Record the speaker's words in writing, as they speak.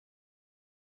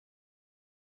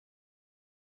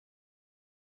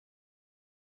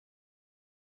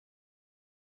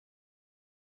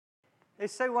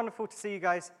It's so wonderful to see you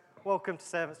guys. Welcome to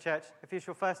Servants Church. If it's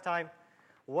your first time,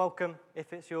 welcome.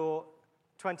 If it's your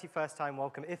 21st time,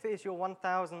 welcome. If it is your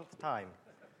 1,000th time,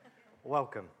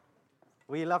 welcome.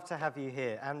 We love to have you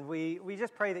here. And we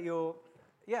just pray that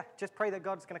just pray that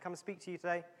God's going to come and speak to you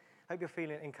today. Hope you're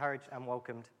feeling encouraged and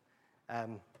welcomed.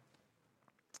 And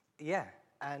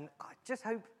I just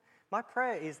hope, my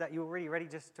prayer is that you're really ready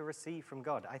just to receive from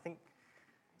God. I think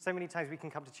so many times we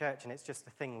can come to church and it's just a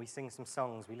thing. We sing some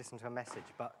songs, we listen to a message,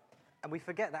 and we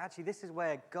forget that actually this is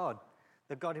where God,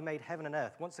 the God who made heaven and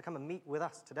earth, wants to come and meet with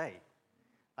us today.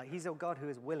 He's a God who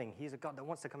is willing. He's a God that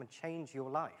wants to come and change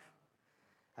your life.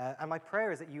 And my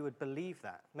prayer is that you would believe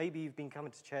that. Maybe you've been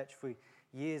coming to church for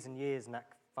years and years and that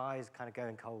fire's kind of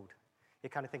going cold.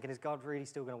 You're kind of thinking, is God really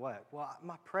still going to work? Well,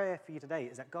 my prayer for you today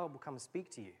is that God will come and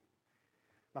speak to you.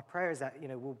 My prayer is that,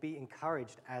 we'll be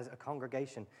encouraged as a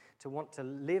congregation to want to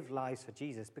live lives for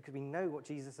Jesus because we know what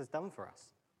Jesus has done for us.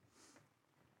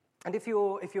 And if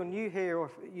you're new here or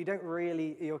if you don't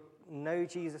really know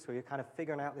Jesus or you're kind of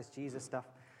figuring out this Jesus stuff,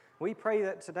 we pray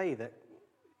that today that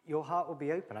your heart will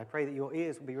be open. I pray that your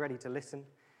ears will be ready to listen,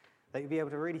 that you'll be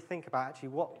able to really think about actually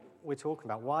what we're talking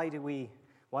about. Why do we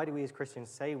as Christians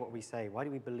say what we say? Why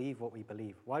do we believe what we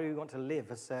believe? Why do we want to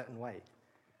live a certain way?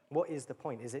 What is the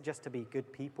point? Is it just to be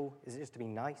good people? Is it just to be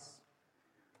nice?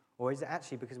 Or is it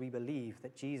actually because we believe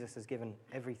that Jesus has given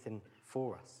everything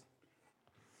for us?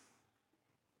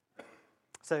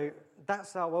 So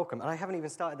that's our welcome. And I haven't even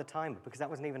started the timer because that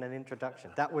wasn't even an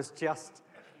introduction. That was just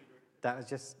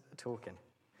talking.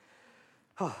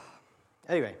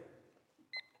 Anyway,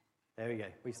 there we go.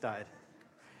 We started.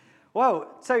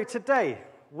 Well, so today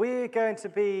we're going to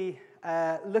be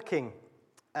looking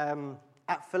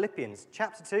at Philippians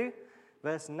chapter 2,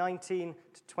 verse 19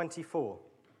 to 24.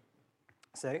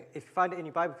 So if you find it in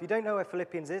your Bible, if you don't know where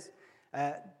Philippians is,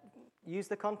 use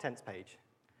the contents page.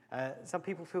 Some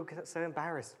people feel so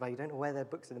embarrassed you don't know where their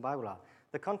books in the Bible are.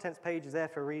 The contents page is there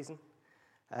for a reason.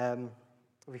 If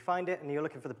you find it and you're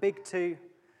looking for the big 2,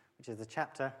 which is the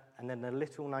chapter, and then the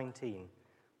little 19,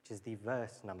 which is the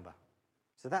verse number.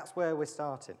 So that's where we're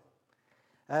starting.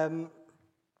 And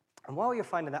while you're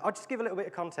finding that, I'll just give a little bit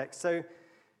of context. So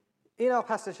in our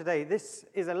passage today, this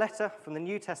is a letter from the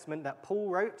New Testament that Paul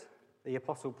wrote, the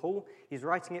Apostle Paul. He's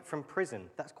writing it from prison.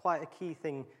 That's quite a key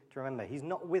thing to remember. He's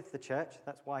not with the church.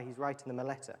 That's why he's writing them a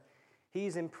letter.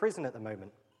 He's in prison at the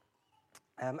moment.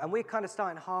 And we're kind of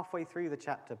starting halfway through the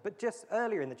chapter. But just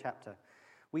earlier in the chapter,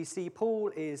 we see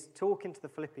Paul is talking to the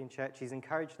Philippian church. He's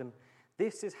encouraged them.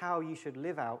 This is how you should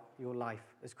live out your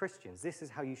life as Christians. This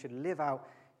is how you should live out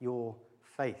your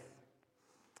faith.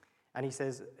 And he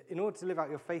says, in order to live out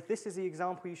your faith, this is the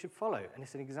example you should follow. And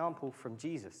it's an example from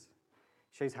Jesus.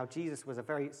 It shows how Jesus was a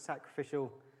very sacrificial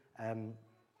and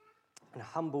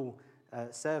humble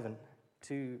servant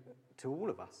to all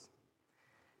of us.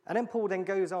 And then Paul then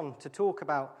goes on to talk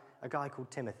about a guy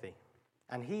called Timothy.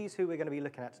 And he's who we're going to be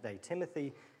looking at today,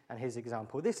 Timothy and his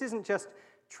example. This isn't just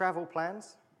travel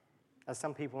plans, as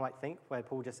some people might think, where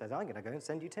Paul just says, I'm going to go and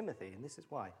send you Timothy, and this is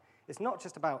why. It's not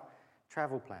just about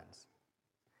travel plans.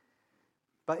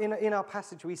 But in our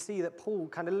passage, we see that Paul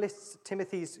kind of lists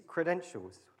Timothy's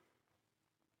credentials.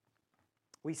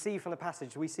 We see from the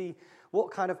passage, we see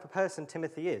what kind of a person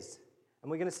Timothy is.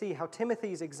 And we're going to see how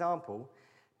Timothy's example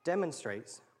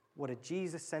demonstrates what a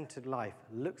Jesus-centered life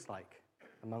looks like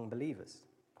among believers.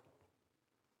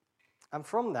 And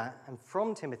from that, and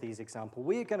from Timothy's example,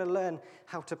 we're going to learn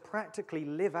how to practically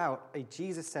live out a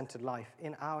Jesus-centered life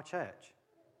in our church,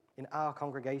 in our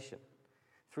congregation,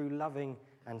 through loving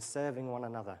and serving one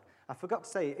another. I forgot to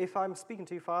say, if I'm speaking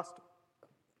too fast,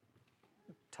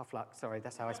 tough luck, sorry,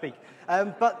 that's how I speak.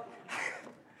 But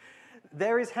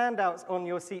there is handouts on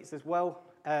your seats as well.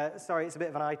 Sorry, it's a bit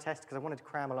of an eye test because I wanted to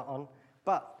cram a lot on.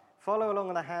 But follow along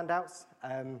on the handouts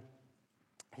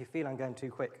if you feel I'm going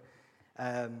too quick.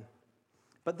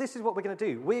 But this is what we're going to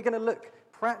do. We're going to look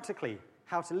practically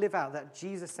how to live out that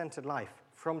Jesus-centered life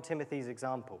from Timothy's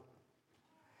example.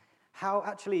 How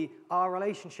actually our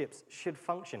relationships should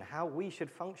function, how we should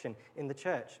function in the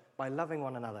church by loving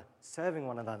one another, serving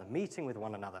one another, meeting with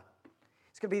one another.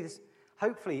 It's going to be this,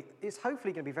 hopefully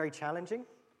going to be very challenging.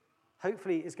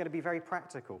 Hopefully it's going to be very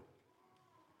practical.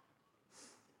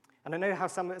 And I know how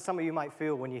some of you might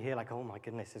feel when you hear oh my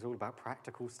goodness, it's all about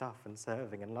practical stuff and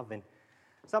serving and loving.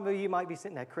 Some of you might be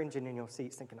sitting there cringing in your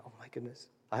seats thinking, oh my goodness,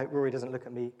 I hope Rory doesn't look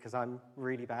at me because I'm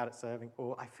really bad at serving,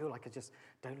 or I feel like I just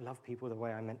don't love people the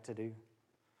way I meant to do.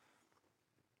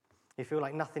 You feel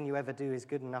like nothing you ever do is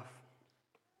good enough.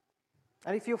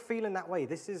 And if you're feeling that way,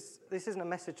 this isn't a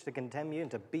message to condemn you and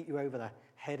to beat you over the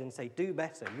head and say, do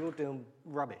better, you're doing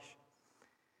rubbish.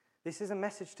 This is a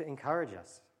message to encourage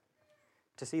us.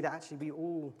 to see that actually we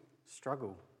all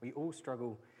struggle. We all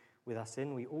struggle with our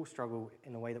sin. We all struggle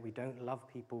in the way that we don't love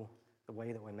people the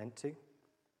way that we're meant to.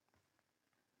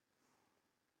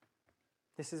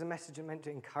 This is a message meant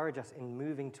to encourage us in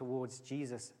moving towards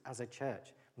Jesus as a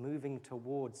church, moving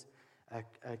towards a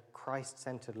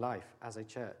Christ-centered life as a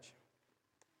church.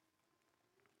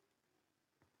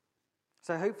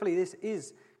 So hopefully this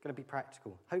is going to be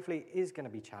practical. Hopefully it is going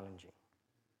to be challenging.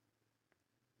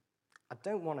 I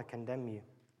don't want to condemn you.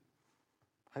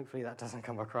 Hopefully that doesn't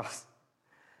come across.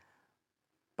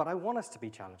 But I want us to be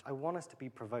challenged. I want us to be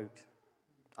provoked.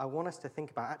 I want us to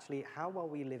think about, actually, how are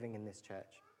we living in this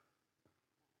church?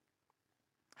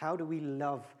 How do we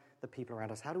love the people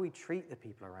around us? How do we treat the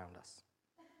people around us?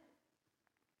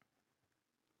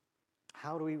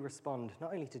 How do we respond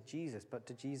not only to Jesus, but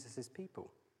to Jesus'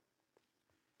 people?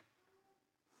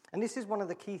 And this is one of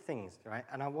the key things, right?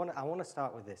 And I want to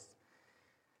start with this.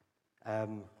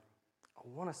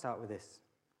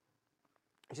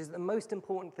 Which is the most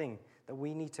important thing that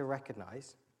we need to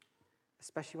recognize,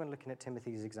 especially when looking at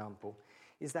Timothy's example,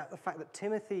 is that the fact that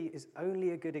Timothy is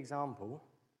only a good example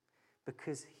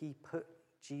because he put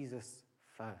Jesus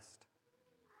first.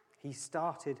 He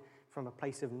started from a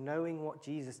place of knowing what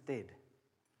Jesus did,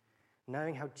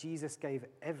 knowing how Jesus gave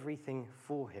everything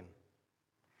for him,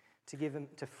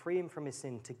 to free him from his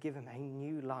sin, to give him a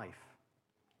new life.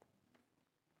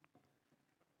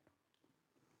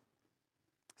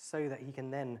 So that he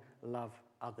can then love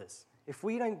others. If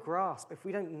we don't grasp, if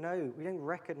we don't know, we don't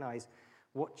recognize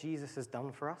what Jesus has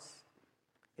done for us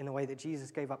in the way that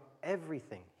Jesus gave up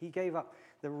everything. He gave up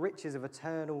the riches of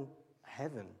eternal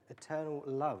heaven, eternal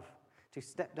love, to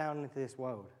step down into this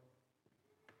world.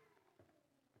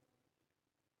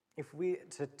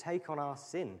 To take on our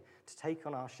sin, to take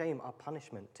on our shame, our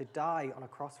punishment, to die on a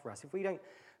cross for us, if we don't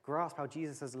grasp how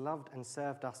Jesus has loved and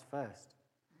served us first,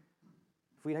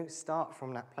 if we don't start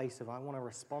from that place of, I want to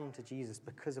respond to Jesus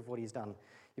because of what he's done,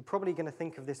 you're probably going to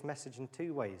think of this message in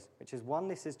two ways, which is, one,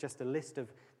 this is just a list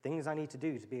of things I need to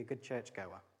do to be a good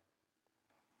churchgoer.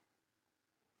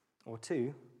 Or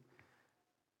two,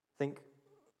 think,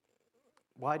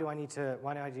 why do I need to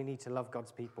love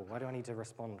God's people? Why do I need to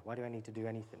respond? Why do I need to do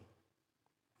anything?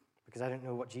 Because I don't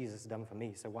know what Jesus has done for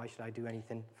me, so why should I do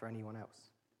anything for anyone else?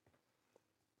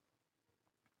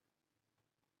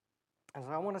 And so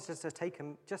I want us just to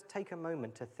take a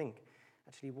moment to think,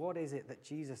 actually, what is it that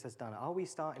Jesus has done? Are we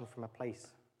starting from a place?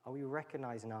 Are we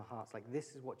recognizing in our hearts, like,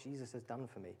 this is what Jesus has done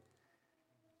for me?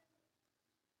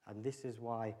 And this is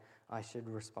why I should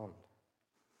respond.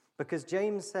 Because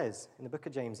James says, in the book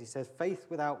of James, he says, faith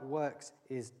without works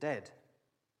is dead.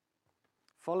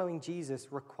 Following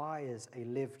Jesus requires a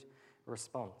lived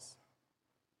response.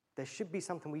 There should be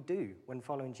something we do when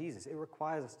following Jesus. It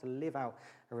requires us to live out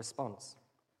a response.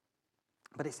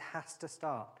 But it has to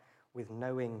start with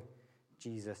knowing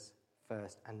Jesus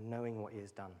first and knowing what he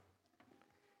has done.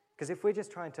 Because if we're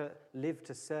just trying to live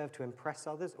to serve, to impress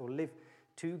others, or live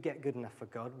to get good enough for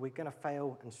God, we're going to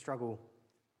fail and struggle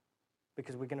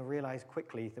because we're going to realize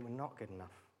quickly that we're not good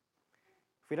enough.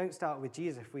 If we don't start with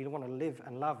Jesus, if we want to live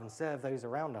and love and serve those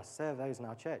around us, serve those in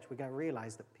our church, we're going to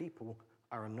realize that people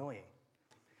are annoying.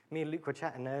 Me and Luke were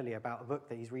chatting earlier about a book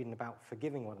that he's reading about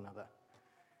forgiving one another.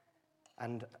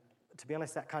 And to be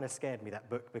honest, that kind of scared me, that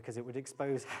book, because it would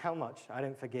expose how much I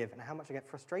don't forgive and how much I get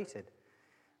frustrated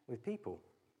with people.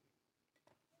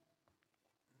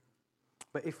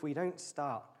 But if we don't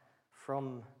start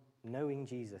from knowing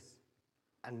Jesus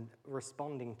and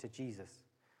responding to Jesus,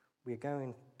 we're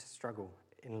going to struggle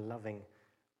in loving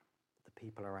the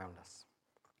people around us.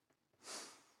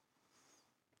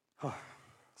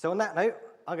 So on that note,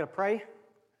 I'm going to pray,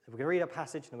 we're going to read a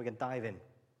passage, and we're going to dive in.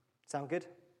 Sound good?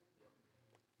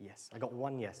 Yes, I got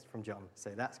one yes from John,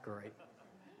 so that's great.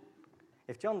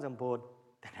 If John's on board,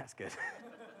 then that's good.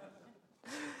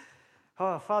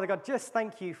 Oh, Father God, just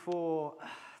thank you for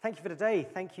today.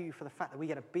 Thank you for the fact that we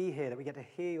get to be here, that we get to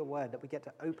hear your word, that we get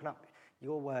to open up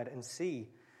your word and see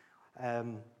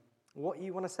what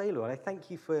you want to say, Lord. I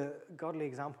thank you for godly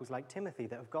examples like Timothy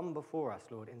that have gone before us,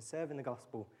 Lord, in serving the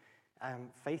gospel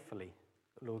faithfully,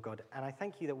 Lord God. And I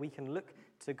thank you that we can look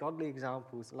to godly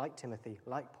examples like Timothy,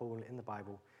 like Paul in the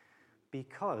Bible,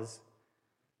 because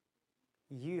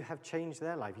you have changed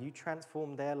their life. You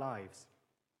transformed their lives.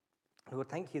 Lord,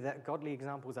 thank you that godly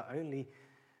examples are only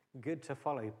good to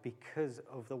follow because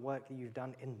of the work that you've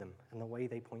done in them and the way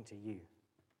they point to you.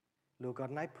 Lord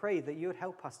God, and I pray that you would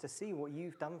help us to see what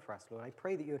you've done for us, Lord. I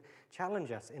pray that you would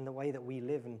challenge us in the way that we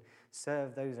live and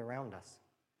serve those around us.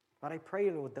 But I pray,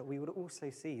 Lord, that we would also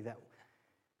see that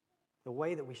the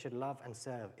way that we should love and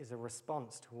serve is a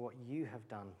response to what you have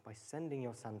done by sending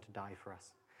your Son to die for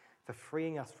us, for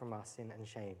freeing us from our sin and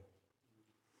shame,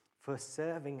 for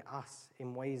serving us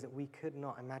in ways that we could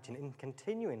not imagine, in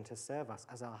continuing to serve us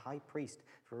as our high priest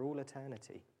for all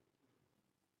eternity.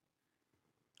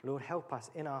 Lord, help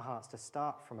us in our hearts to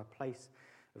start from a place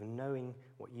of knowing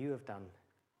what you have done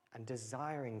and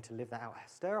desiring to live that out.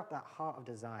 Stir up that heart of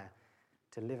desire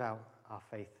to live out our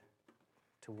faith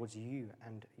towards you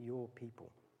and your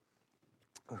people.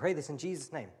 We pray this in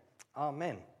Jesus' name.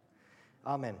 Amen.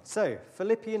 Amen. So,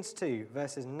 Philippians 2,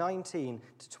 verses 19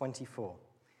 to 24.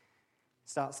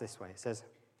 Starts this way. It says,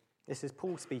 this is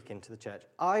Paul speaking to the church.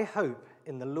 I hope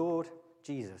in the Lord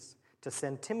Jesus to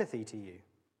send Timothy to you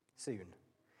soon,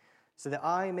 so that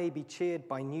I may be cheered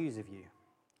by news of you.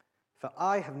 For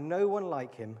I have no one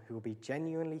like him who will be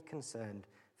genuinely concerned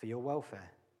for your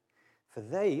welfare. For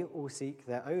they all seek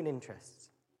their own interests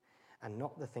and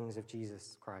not the things of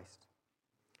Jesus Christ.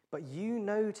 But you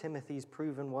know Timothy's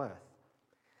proven worth,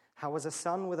 how as a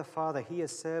son with a father he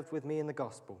has served with me in the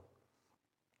gospel.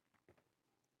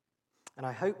 And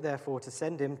I hope, therefore, to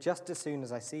send him just as soon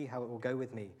as I see how it will go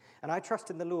with me. And I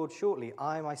trust in the Lord, shortly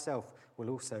I myself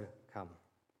will also come.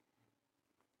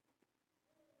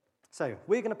 So,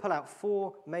 we're going to pull out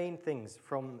 4 main things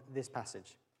from this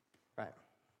passage. Right.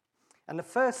 And the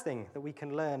first thing that we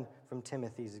can learn from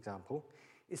Timothy's example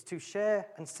is to share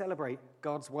and celebrate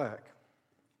God's work.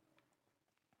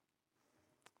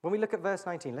 When we look at verse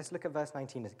 19, let's look at verse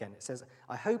 19 again. It says,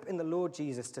 I hope in the Lord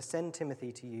Jesus to send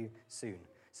Timothy to you soon,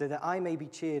 so that I may be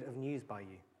cheered of news by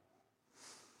you.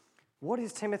 What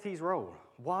is Timothy's role?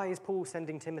 Why is Paul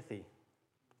sending Timothy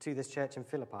to this church in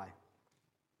Philippi?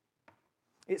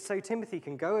 It's so Timothy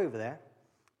can go over there,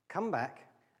 come back,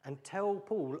 and tell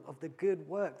Paul of the good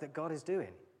work that God is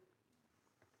doing.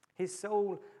 His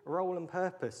sole role and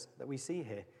purpose that we see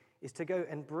here is to go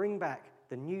and bring back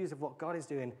the news of what God is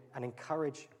doing and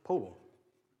encourage Paul.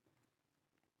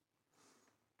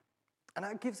 And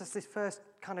that gives us this first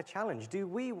kind of challenge. Do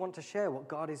we want to share what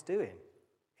God is doing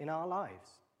in our lives?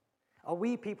 Are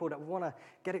we people that want to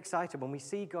get excited when we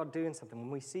see God doing something,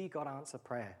 when we see God answer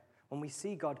prayer, when we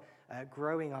see God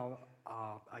growing our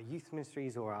youth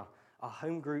ministries or our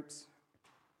home groups,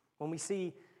 when we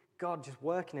see God just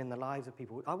working in the lives of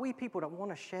people? Are we people that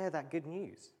want to share that good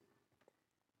news?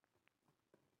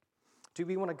 Do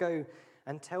we want to go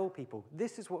and tell people,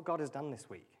 this is what God has done this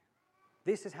week?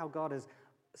 This is how God has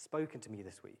spoken to me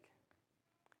this week.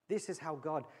 This is how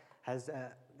God has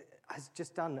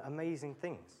just done amazing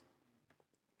things.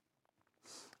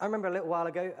 I remember a little while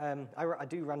ago, I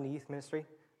do run the youth ministry.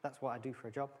 That's what I do for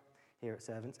a job here at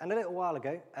Servants. And a little while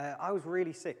ago, I was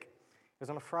really sick. It was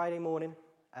on a Friday morning.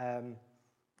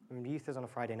 Youth was on a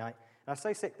Friday night. And I was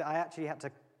so sick that I actually had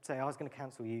to say I was going to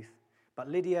cancel youth. But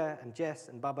Lydia and Jess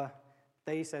and Bubba,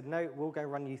 they said, no, we'll go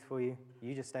run youth for you.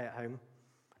 You just stay at home.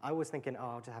 I was thinking,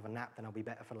 I'll just have a nap, then I'll be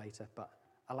better for later. But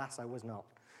alas, I was not.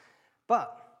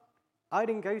 But I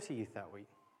didn't go to youth that week.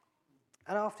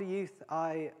 And after youth,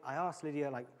 I asked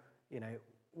Lydia,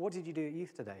 what did you do at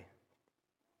youth today?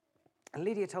 And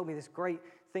Lydia told me this great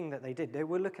thing that they did. They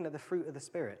were looking at the fruit of the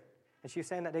Spirit. And she was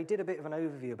saying that they did a bit of an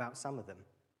overview about some of them.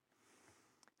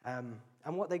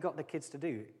 And what they got the kids to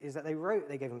do is that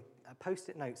they gave them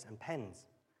Post-it notes and pens.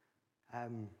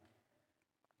 And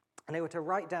they were to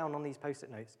write down on these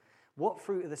Post-it notes what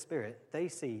fruit of the Spirit they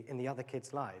see in the other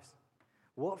kids' lives.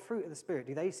 What fruit of the Spirit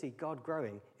do they see God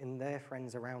growing in their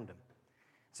friends around them?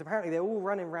 So apparently they're all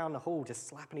running around the hall just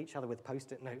slapping each other with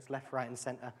Post-it notes left, right, and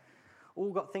centre.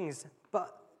 All got things,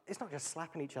 but it's not just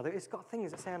slapping each other. It's got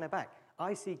things that say on their back,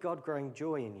 I see God growing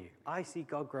joy in you. I see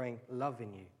God growing love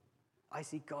in you. I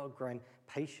see God growing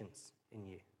patience in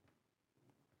you.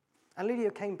 And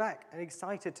Lydia came back and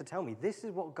excited to tell me this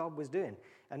is what God was doing.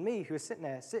 And me, who was sitting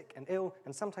there sick and ill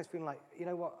and sometimes feeling like, you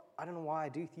know what, I don't know why I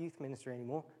do youth ministry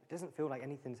anymore. It doesn't feel like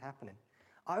anything's happening.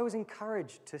 I was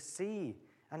encouraged to see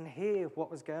and hear what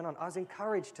was going on. I was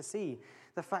encouraged to see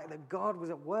the fact that God was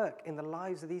at work in the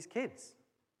lives of these kids.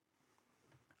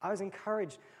 I was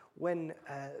encouraged when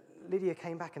Lydia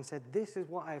came back and said, this is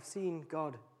what I have seen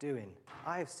God doing.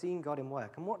 I have seen God in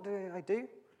work. And what do?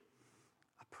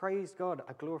 I praised God,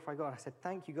 I glorified God. I said,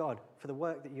 thank you, God, for the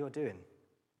work that you're doing.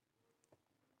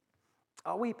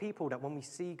 Are we people that when we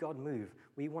see God move,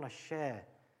 we want to share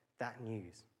that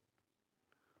news?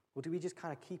 Or do we just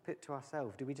kind of keep it to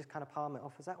ourselves? Do we just kind of palm it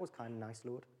off as that was kind of nice,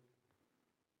 Lord?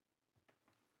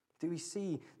 Do we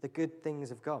see the good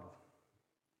things of God?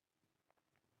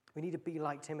 We need to be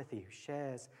like Timothy, who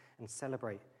shares and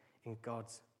celebrates in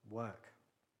God's work.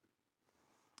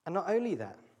 And not only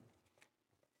that,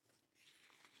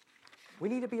 we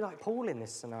need to be like Paul in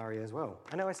this scenario as well.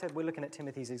 I know I said we're looking at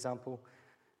Timothy's example,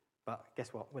 but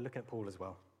guess what? We're looking at Paul as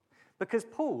well. Because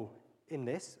Paul, in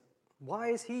this, why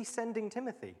is he sending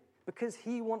Timothy? Because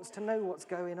he wants to know what's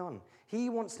going on. He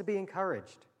wants to be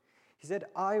encouraged. He said,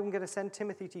 I'm going to send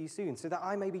Timothy to you soon so that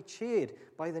I may be cheered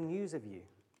by the news of you.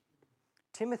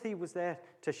 Timothy was there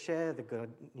to share the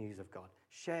good news of God,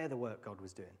 share the work God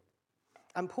was doing.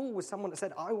 And Paul was someone that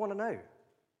said, I want to know.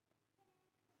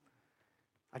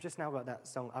 I just now got that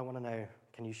song, I Want to Know,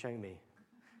 Can You Show Me,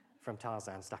 from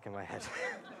Tarzan stuck in my head.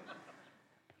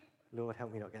 Lord,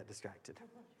 help me not get distracted.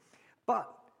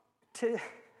 But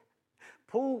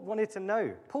Paul wanted to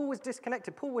know. Paul was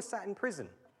disconnected. Paul was sat in prison.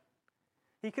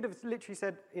 He could have literally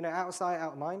said, out of sight,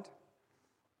 out of mind.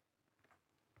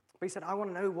 But he said, I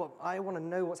want to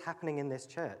know what's happening in this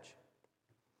church.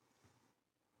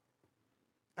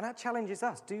 And that challenges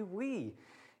us. Do we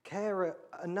care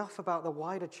enough about the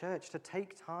wider church to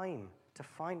take time to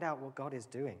find out what God is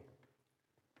doing?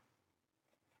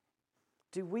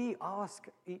 Do we ask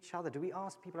each other, do we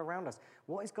ask people around us,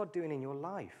 what is God doing in your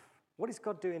life? What is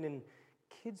God doing in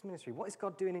kids' ministry? What is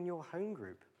God doing in your home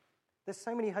group? There's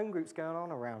so many home groups going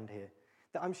on around here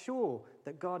that I'm sure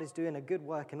that God is doing a good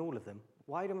work in all of them.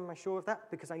 Why am I sure of that?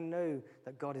 Because I know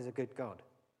that God is a good God.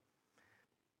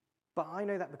 But I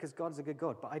know that because God's a good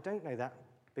God. But I don't know that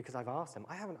because I've asked him.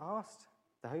 I haven't asked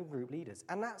the home group leaders.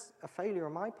 And that's a failure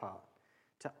on my part,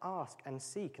 to ask and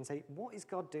seek and say, what is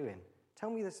God doing? Tell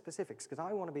me the specifics, because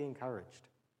I want to be encouraged.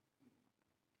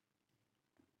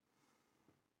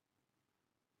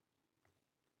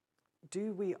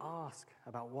 Do we ask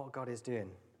about what God is doing?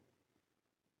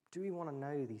 Do we want to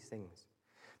know these things?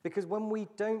 Because when we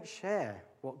don't share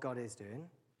what God is doing,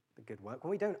 the good work,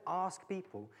 when we don't ask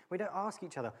people, we don't ask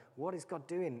each other, what is God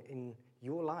doing in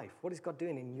your life? What is God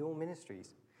doing in your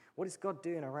ministries? What is God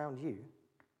doing around you?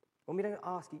 When we don't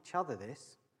ask each other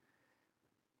this,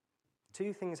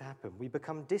 two things happen. We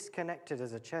become disconnected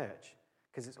as a church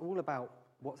because it's all about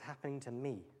what's happening to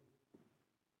me.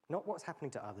 Not what's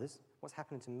happening to others, what's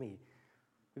happening to me.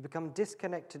 We become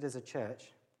disconnected as a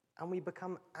church and we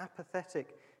become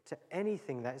apathetic to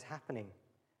anything that is happening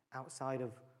outside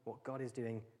of what God is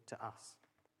doing to us.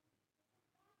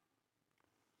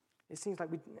 It seems like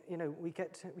we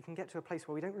can get to a place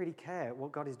where we don't really care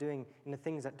what God is doing in the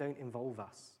things that don't involve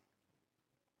us.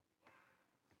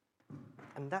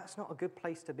 And that's not a good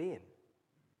place to be in.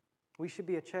 We should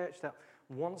be a church that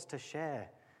wants to share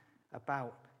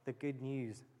about the good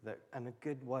news and the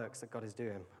good works that God is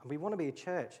doing. And we want to be a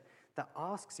church that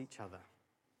asks each other,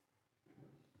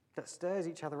 that stirs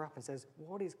each other up and says,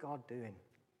 what is God doing?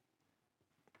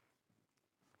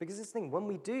 Because this thing, when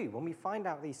we find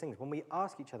out these things, when we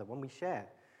ask each other, when we share,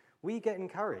 we get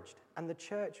encouraged and the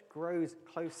church grows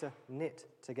closer knit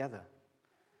together.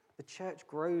 The church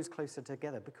grows closer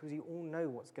together because you all know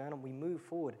what's going on. We move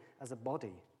forward as a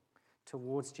body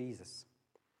towards Jesus.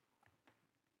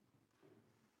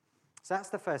 So that's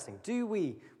the first thing. Do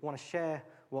we want to share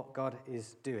what God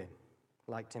is doing,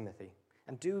 like Timothy?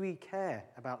 And do we care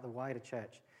about the wider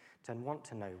church and want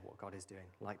to know what God is doing,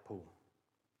 like Paul?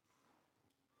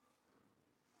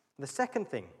 The second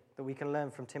thing that we can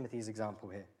learn from Timothy's example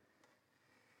here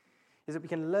is that we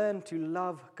can learn to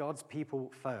love God's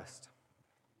people first.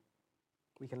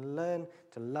 We can learn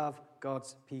to love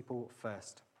God's people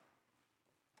first.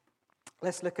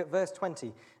 Let's look at verse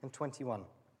 20 and 21.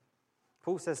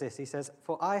 Paul says this, he says,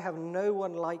 "For I have no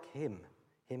one like him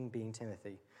being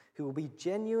Timothy, who will be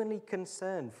genuinely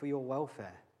concerned for your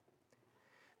welfare.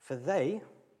 For they,"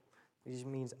 which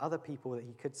means other people that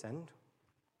he could send,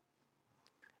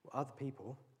 other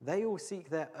people, "they all seek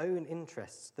their own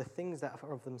interests, the things that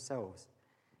are of themselves,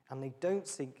 and they don't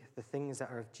seek the things that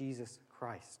are of Jesus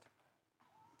Christ."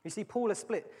 You see, Paul has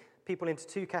split people into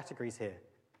two categories here.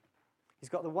 He's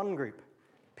got the one group,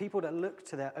 people that look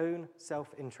to their own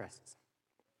self-interests.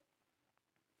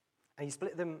 And he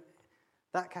split them,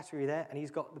 that category there, and he's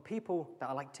got the people that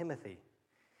are like Timothy,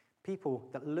 people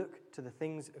that look to the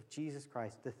things of Jesus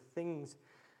Christ, the things,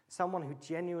 someone who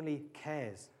genuinely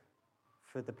cares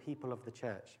for the people of the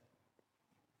church.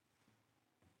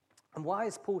 And why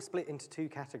is Paul split into two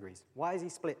categories? Why is he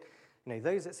split,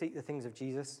 those that seek the things of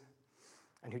Jesus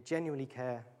and who genuinely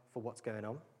care for what's going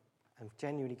on and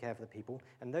genuinely care for the people,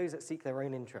 and those that seek their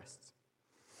own interests?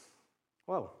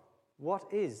 Well,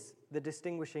 what is the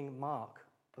distinguishing mark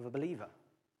of a believer?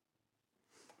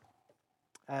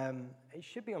 It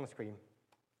should be on the screen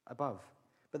above.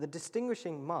 But the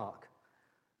distinguishing mark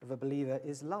of a believer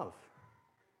is love.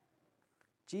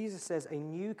 Jesus says, "A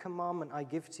new commandment I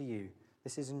give to you."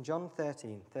 This is in John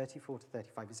 13, 34 to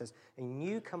 35. It says, "A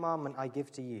new commandment I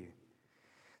give to you,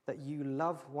 that you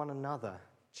love one another,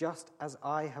 just as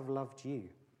I have loved you.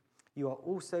 You are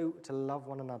also to love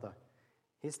one another."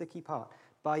 Here's the key part.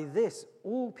 By this,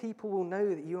 all people will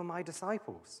know that you are my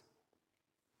disciples,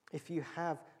 if you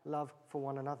have love for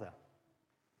one another.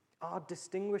 Our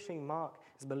distinguishing mark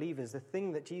as believers, the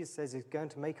thing that Jesus says is going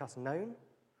to make us known,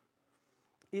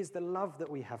 is the love that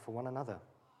we have for one another.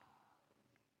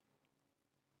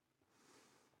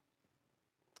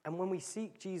 And when we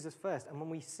seek Jesus first, and when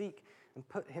we seek and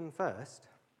put him first,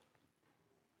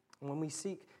 and when we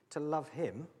seek to love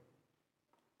him,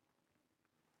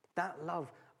 that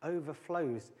love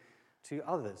overflows to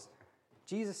others.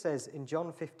 Jesus says in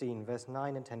John 15, verse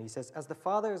 9 and 10, he says, "As the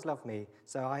Father has loved me,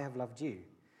 so I have loved you.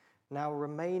 Now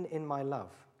remain in my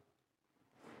love.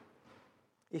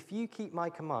 If you keep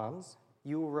my commands,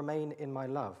 you will remain in my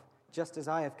love, just as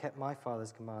I have kept my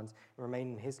Father's commands and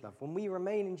remain in his love." When we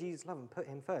remain in Jesus' love and put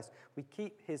him first, we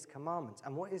keep his commandments.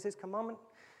 And what is his commandment?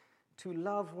 To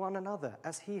love one another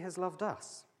as he has loved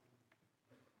us.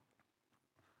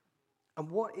 And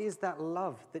what is that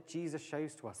love that Jesus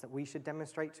shows to us that we should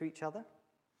demonstrate to each other?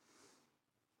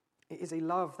 It is a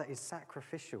love that is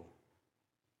sacrificial.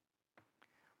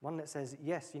 One that says,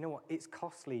 yes, you know what, it's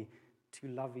costly to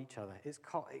love each other.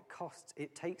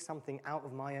 It takes something out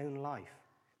of my own life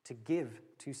to give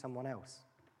to someone else.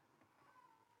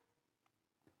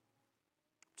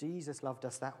 Jesus loved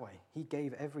us that way. He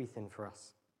gave everything for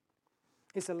us.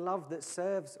 It's a love that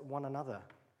serves one another.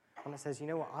 One that says, you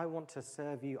know what, I want to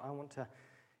serve you. I want to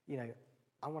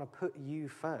put you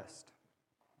first.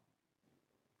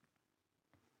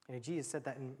 Jesus said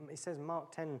that, it says in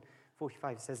Mark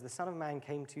 10:45, it says, "The Son of Man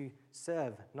came to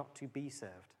serve, not to be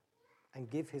served, and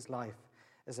give his life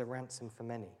as a ransom for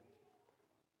many."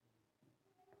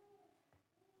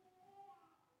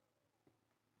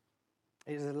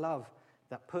 It is a love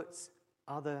that puts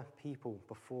other people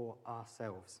before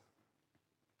ourselves.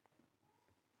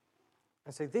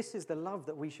 And so this is the love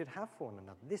that we should have for one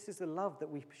another. This is the love that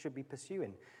we should be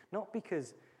pursuing. Not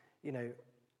because,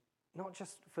 not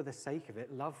just for the sake of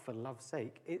it, love for love's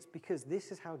sake. It's because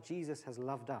this is how Jesus has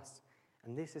loved us.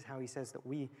 And this is how he says that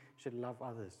we should love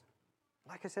others.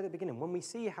 Like I said at the beginning, when we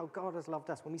see how God has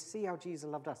loved us, when we see how Jesus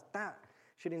loved us, that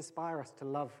should inspire us to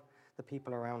love the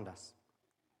people around us.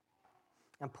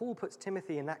 And Paul puts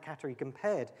Timothy in that category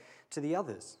compared to the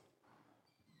others.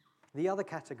 The other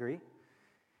category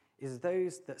is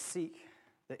those that seek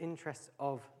the interests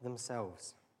of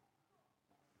themselves.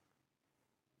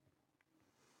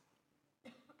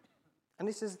 And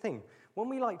this is the thing. When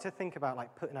we like to think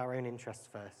about putting our own interests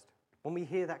first, when we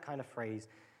hear that kind of phrase,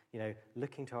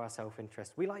 looking to our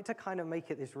self-interest, we like to kind of make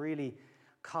it this really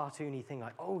cartoony thing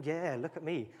like, oh yeah, look at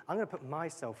me. I'm going to put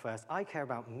myself first. I care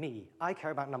about me. I care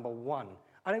about number one.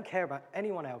 I don't care about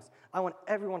anyone else. I want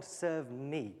everyone to serve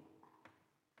me.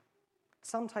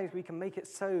 Sometimes we can make it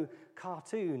so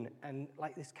cartoon and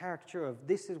like this caricature of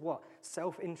this is what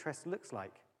self-interest looks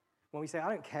like. When we say, I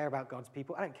don't care about God's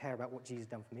people. I don't care about what Jesus has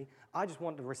done for me. I just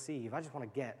want to receive. I just want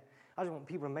to get. I just want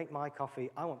people to make my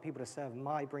coffee. I want people to serve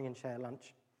my bring and share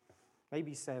lunch.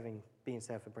 Maybe being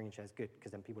served for bring and share is good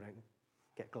because then people don't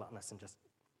get gluttonous and just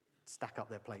stack up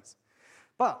their plates.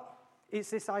 But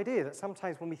it's this idea that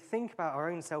sometimes when we think about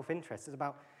our own self-interest, it's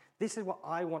about this is what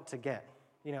I want to get.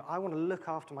 I want to look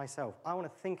after myself. I want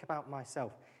to think about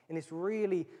myself in this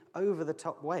really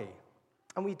over-the-top way.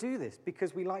 And we do this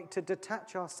because we like to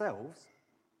detach ourselves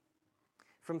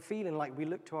from feeling like we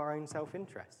look to our own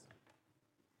self-interest.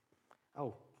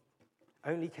 Oh,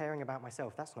 only caring about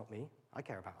myself, that's not me. I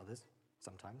care about others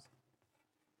sometimes.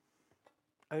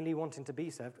 Only wanting to be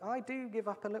served, I do give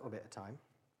up a little bit of time.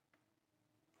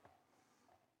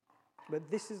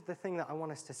 But this is the thing that I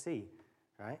want us to see,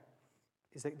 right?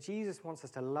 Is that Jesus wants us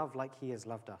to love like he has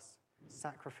loved us.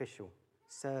 Sacrificial,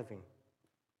 serving,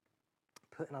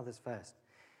 putting others first.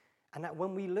 And that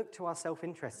when we look to our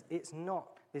self-interest, it's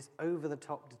not this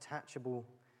over-the-top, detachable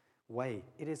way.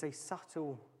 It is a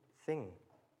subtle thing.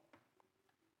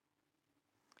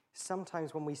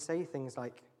 Sometimes when we say things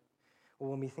like, or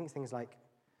when we think things like,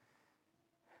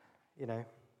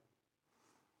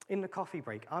 in the coffee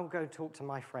break, I'll go talk to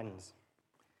my friends,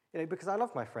 because I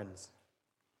love my friends.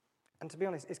 And to be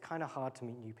honest, it's kind of hard to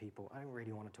meet new people. I don't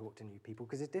really want to talk to new people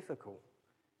because it's difficult.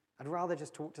 I'd rather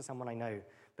just talk to someone I know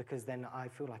because then I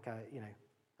feel like I'm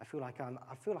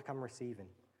receiving.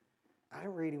 I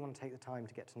don't really want to take the time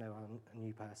to get to know a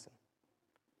new person.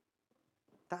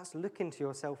 That's looking to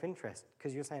your self-interest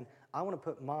because you're saying, I want to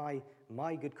put my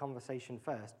good conversation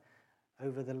first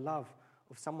over the love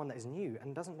of someone that is new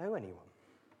and doesn't know anyone.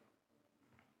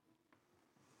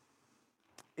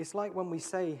 It's like when we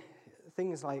say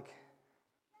things like,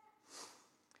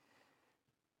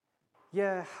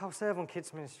 yeah, I'll serve on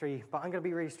kids ministry, but I'm going to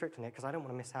be really strict on it because I don't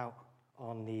want to miss out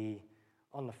on the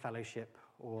fellowship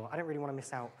or I don't really want to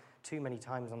miss out too many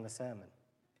times on the sermon.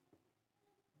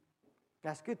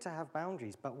 That's good to have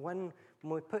boundaries, but when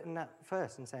we're putting that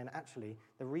first and saying, actually,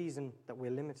 the reason that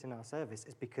we're limiting our service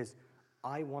is because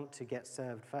I want to get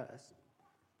served first,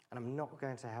 and I'm not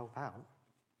going to help out,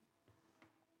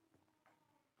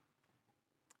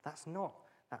 that's not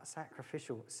that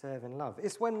sacrificial serving love.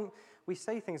 It's when we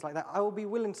say things like that, I will be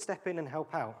willing to step in and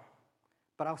help out,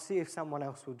 but I'll see if someone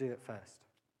else will do it first.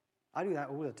 I do that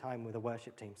all the time with a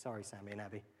worship team. Sorry, Sammy and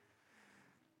Abby.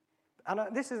 And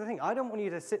this is the thing. I don't want you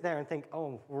to sit there and think,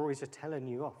 oh, we're always just telling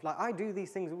you off. Like, I do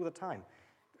these things all the time.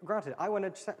 Granted, I went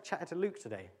and chatted to Luke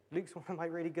today. Luke's one of my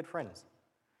really good friends.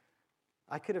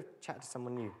 I could have chatted to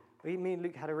someone new. Me and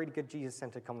Luke had a really good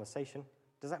Jesus-centered conversation.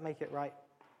 Does that make it right?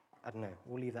 I don't know.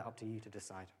 We'll leave that up to you to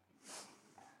decide.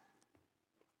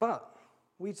 But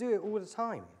we do it all the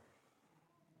time.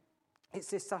 It's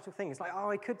this subtle thing. It's like,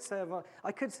 oh, I could serve.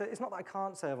 It's not that I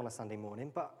can't serve on a Sunday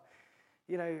morning, but,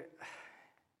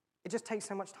 it just takes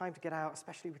so much time to get out,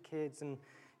 especially with kids, and,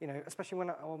 especially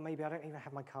when, or maybe I don't even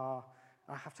have my car,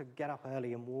 and I have to get up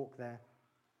early and walk there.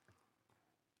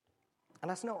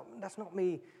 And that's not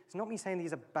me. It's not me saying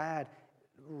these are bad,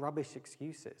 rubbish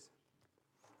excuses.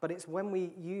 But it's when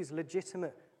we use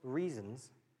legitimate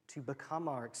reasons to become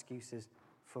our excuses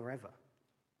forever.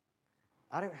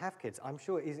 I don't have kids. I'm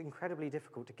sure it is incredibly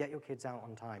difficult to get your kids out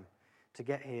on time, to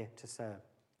get here to serve.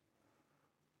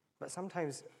 But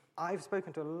sometimes I've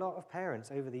spoken to a lot of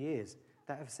parents over the years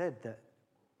that have said that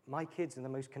my kids are the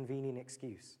most convenient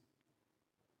excuse.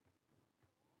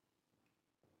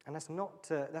 And that's not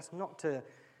to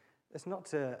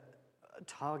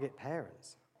target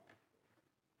parents.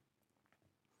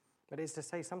 But it's to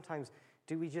say sometimes,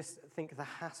 do we just think the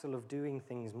hassle of doing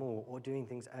things more or doing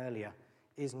things earlier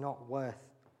is not worth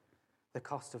the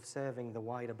cost of serving the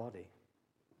wider body?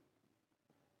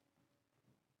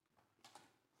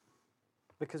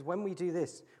 Because when we do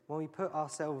this, when we put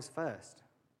ourselves first,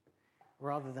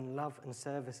 rather than love and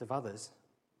service of others,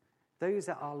 those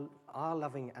that are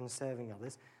loving and serving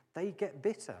others, they get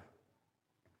bitter.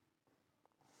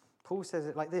 Paul says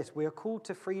it like this: we are called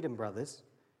to freedom, brothers.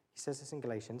 He says this in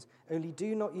Galatians. Only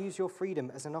do not use your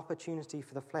freedom as an opportunity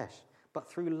for the flesh, but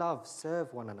through love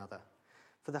serve one another.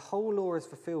 For the whole law is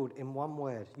fulfilled in one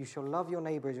word: you shall love your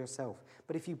neighbor as yourself.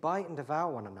 But if you bite and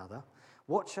devour one another,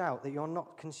 watch out that you're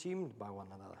not consumed by one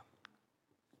another.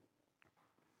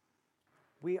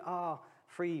 We are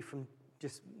free from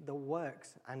just the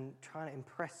works and trying to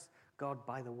impress God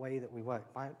by the way that we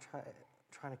work, by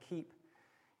trying to keep,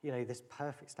 this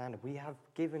perfect standard. We have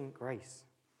given grace,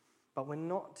 but we're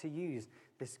not to use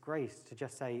this grace to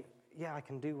just say, yeah, I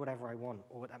can do whatever I want,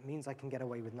 or that means I can get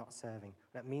away with not serving.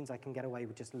 That means I can get away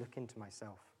with just looking to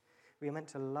myself. We are meant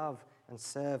to love and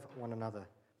serve one another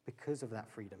because of that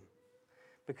freedom.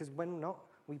 Because when not,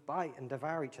 we bite and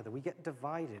devour each other. We get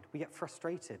divided. We get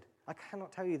frustrated. I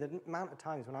cannot tell you the amount of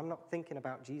times when I'm not thinking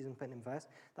about Jesus and putting him first,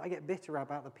 that I get bitter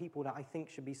about the people that I think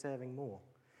should be serving more.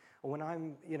 Or when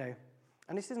I'm,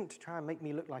 and this isn't to try and make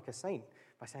me look like a saint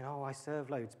by saying, oh, I serve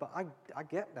loads. But I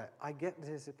get that. I get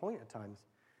disappointed at times.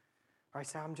 Or I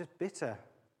say, I'm just bitter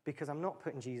because I'm not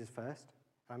putting Jesus first.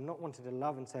 And I'm not wanting to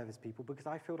love and serve his people because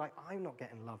I feel like I'm not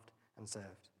getting loved and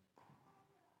served.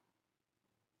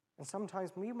 And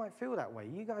sometimes you might feel that way.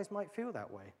 You guys might feel that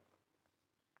way.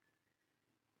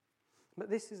 But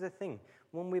this is the thing.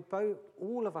 When we're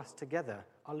all of us together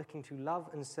are looking to love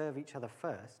and serve each other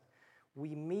first,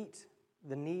 we meet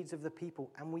the needs of the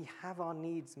people and we have our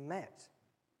needs met.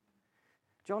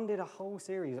 John did a whole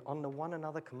series on the one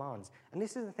another commands. And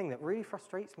this is the thing that really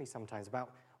frustrates me sometimes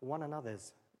about one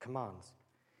another's commands,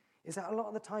 is that a lot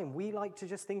of the time we like to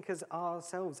just think as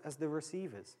ourselves as the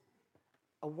receivers.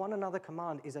 A one another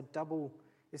command is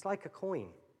it's like a coin.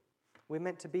 We're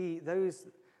meant to be those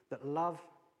that love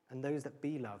and those that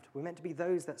be loved. We're meant to be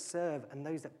those that serve and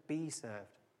those that be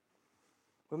served.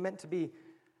 We're meant to be,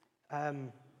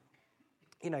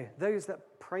 those that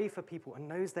pray for people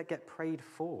and those that get prayed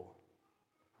for.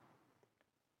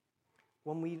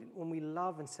 When we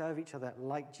love and serve each other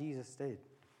like Jesus did,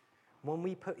 when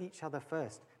we put each other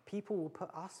first, people will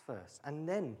put us first. And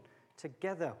then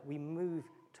together we move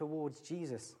towards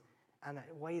Jesus and the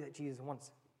way that Jesus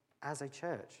wants as a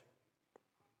church.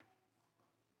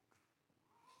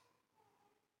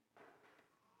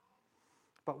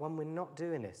 But when we're not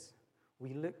doing this,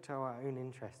 we look to our own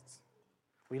interests.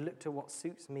 We look to what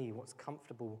suits me, what's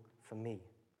comfortable for me.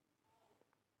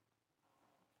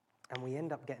 And we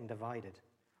end up getting divided.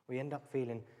 We end up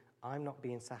feeling, I'm not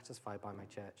being satisfied by my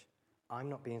church. I'm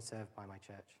not being served by my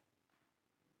church.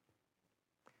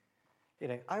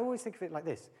 I always think of it like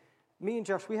this. Me and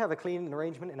Josh, we have a cleaning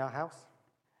arrangement in our house.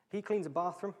 He cleans the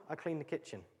bathroom, I clean the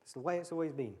kitchen. It's the way it's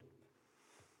always been.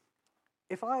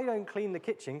 If I don't clean the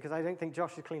kitchen because I don't think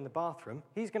Josh has cleaned the bathroom,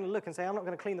 he's going to look and say, I'm not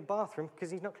going to clean the bathroom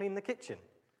because he's not cleaning the kitchen.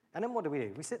 And then what do?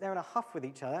 We sit there in a huff with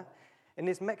each other in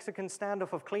this Mexican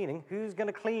standoff of cleaning. Who's going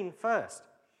to clean first?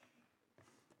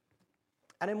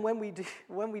 And then when we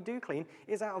do clean,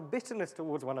 it's out of bitterness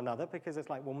towards one another because it's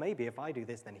like, well, maybe if I do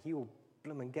this, then he will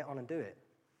bloom and get on and do it.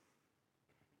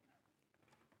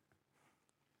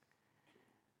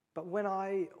 But when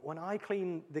I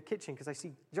clean the kitchen because I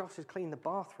see Josh has cleaned the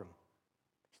bathroom,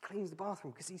 he cleans the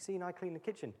bathroom because he's seen I clean the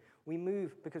kitchen. We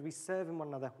move because we serve in one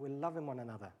another, we're loving one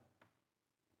another.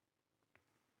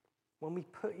 When we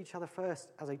put each other first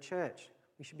as a church,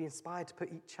 we should be inspired to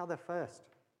put each other first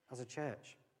as a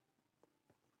church.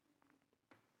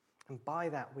 And by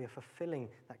that, we are fulfilling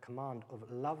that command of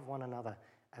love one another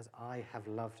as I have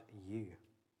loved you.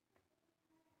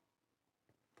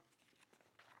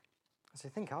 So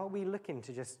think, are we looking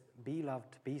to just be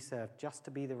loved, be served, just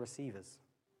to be the receivers?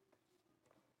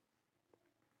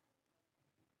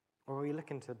 Or are we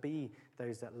looking to be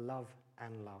those that love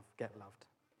and get loved?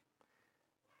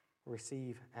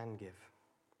 Receive and give.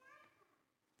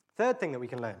 Third thing that we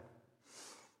can learn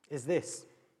is this,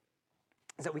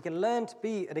 is that we can learn to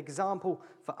be an example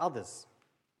for others.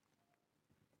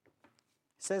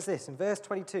 It says this in verse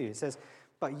 22, it says,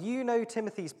 but you know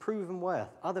Timothy's proven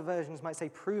worth. Other versions might say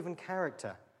proven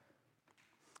character.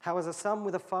 How as a son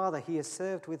with a father he has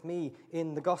served with me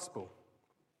in the gospel.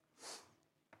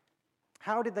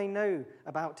 How did they know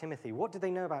about Timothy? What did they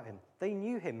know about him? They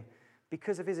knew him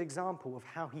because of his example of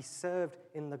how he served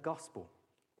in the gospel.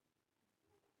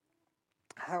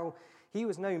 How he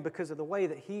was known because of the way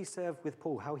that he served with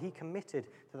Paul, how he committed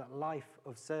to that life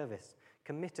of service,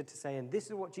 committed to saying, this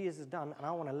is what Jesus has done, and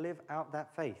I want to live out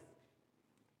that faith.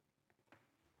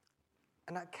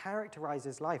 And that characterized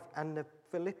his life. And the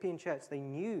Philippian church, they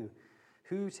knew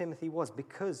who Timothy was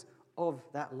because of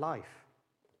that life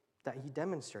that he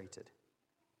demonstrated.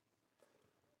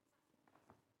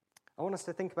 I want us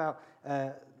to think about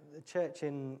the church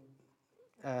in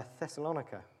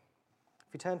Thessalonica.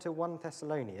 If we turn to 1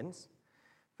 Thessalonians,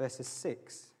 verses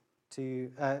 6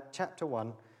 to chapter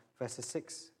 1, verses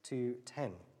 6 to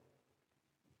 10.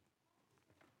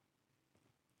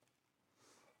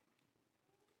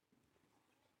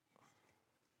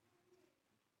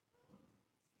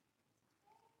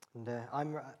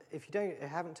 And if you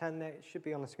haven't turned there, it should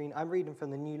be on the screen. I'm reading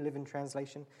from the New Living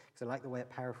Translation because I like the way it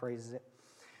paraphrases it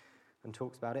and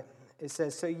talks about it. It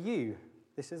says, so you,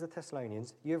 this is the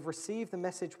Thessalonians, you have received the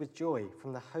message with joy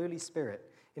from the Holy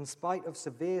Spirit in spite of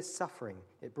severe suffering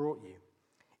it brought you.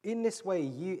 In this way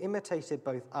you imitated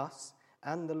both us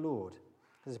and the Lord.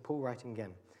 This is Paul writing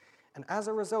again. And as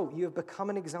a result, you have become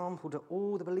an example to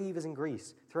all the believers in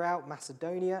Greece, throughout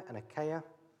Macedonia and Achaia.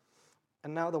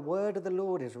 And now the word of the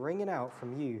Lord is ringing out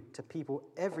from you to people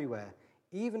everywhere,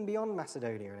 even beyond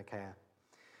Macedonia and Achaia.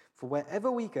 For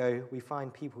wherever we go, we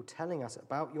find people telling us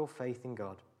about your faith in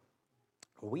God.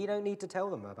 We don't need to tell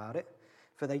them about it,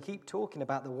 for they keep talking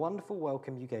about the wonderful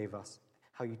welcome you gave us,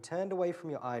 how you turned away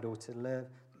from your idol to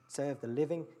serve the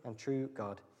living and true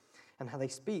God, and how they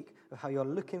speak of how you're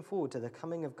looking forward to the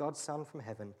coming of God's Son from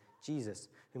heaven, Jesus,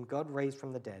 whom God raised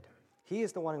from the dead. He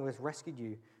is the one who has rescued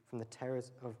you from the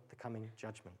terrors of the coming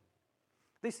judgment.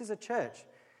 This is a church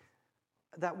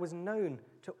that was known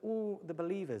to all the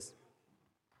believers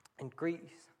in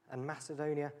Greece and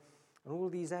Macedonia and all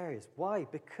these areas. Why?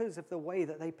 Because of the way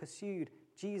that they pursued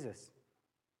Jesus.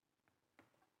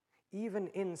 Even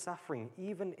in suffering,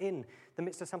 even in the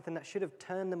midst of something that should have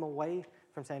turned them away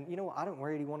from saying, you know what, I don't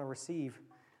really want to receive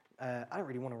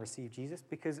Jesus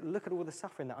because look at all the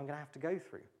suffering that I'm going to have to go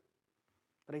through.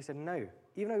 But he said, no,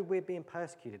 even though we're being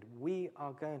persecuted, we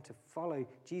are going to follow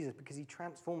Jesus because he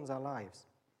transforms our lives.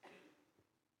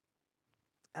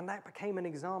 And that became an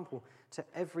example to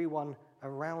everyone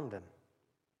around them.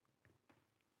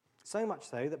 So much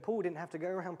so that Paul didn't have to go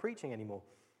around preaching anymore.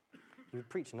 He would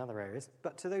preach in other areas,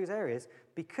 but to those areas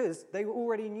because they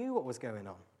already knew what was going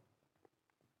on.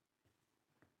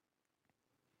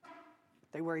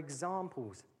 They were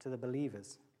examples to the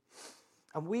believers.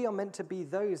 And we are meant to be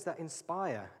those that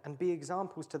inspire and be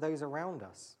examples to those around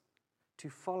us to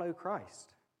follow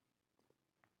Christ.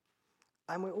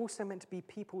 And we're also meant to be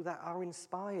people that are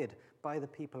inspired by the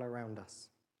people around us.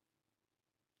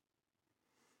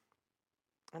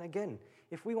 And again,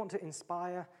 if we want to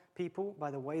inspire people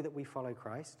by the way that we follow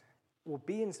Christ, or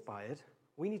be inspired,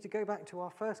 we need to go back to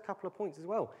our first couple of points as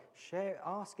well.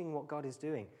 Asking what God is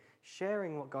doing,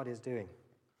 sharing what God is doing,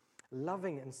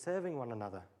 loving and serving one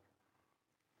another.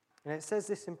 And it says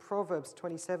this in Proverbs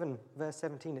 27, verse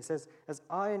 17. It says, as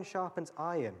iron sharpens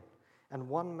iron, and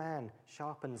one man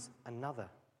sharpens another.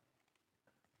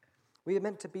 We are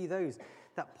meant to be those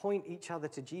that point each other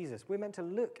to Jesus. We're meant to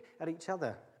look at each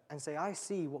other and say, I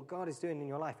see what God is doing in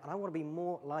your life, and I want to be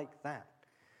more like that.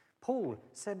 Paul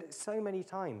said it so many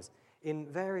times in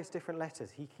various different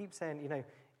letters. He keeps saying,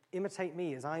 imitate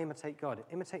me as I imitate God.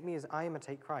 Imitate me as I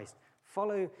imitate Christ.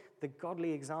 Follow the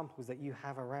godly examples that you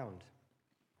have around.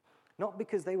 Not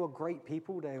because they were great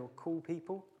people, they were cool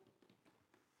people,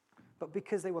 but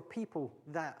because they were people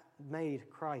that made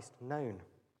Christ known.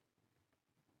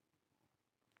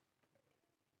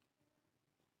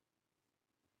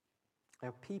 They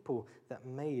are people that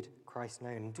made Christ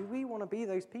known. Do we want to be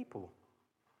those people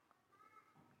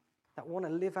that want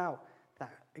to live out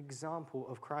that example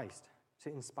of Christ to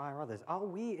inspire others? Are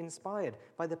we inspired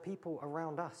by the people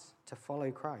around us to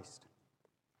follow Christ?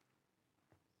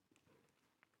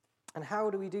 And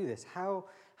how do we do this? How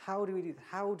do we do this?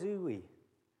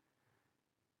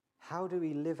 How do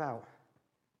we live out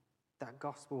that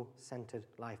gospel-centered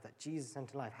life, that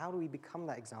Jesus-centered life? How do we become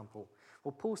that example?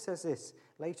 Well, Paul says this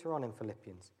later on in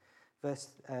Philippians,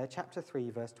 chapter 3,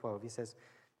 verse 12. He says,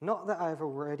 not that I have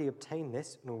already obtained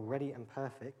this and already am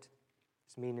perfect.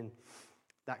 It's meaning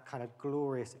that kind of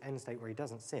glorious end state where he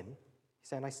doesn't sin. He's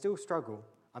saying, I still struggle.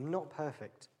 I'm not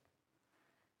perfect.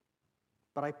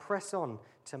 But I press on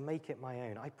to make it my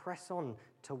own. I press on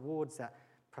towards that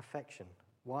perfection.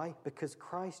 Why? Because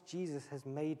Christ Jesus has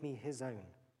made me his own.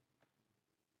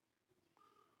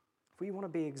 If we want to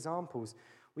be examples,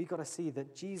 we've got to see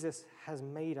that Jesus has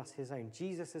made us his own.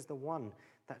 Jesus is the one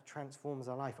that transforms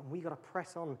our life, and we've got to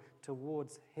press on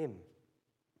towards him.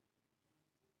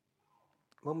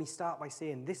 When we start by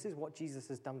seeing, this is what Jesus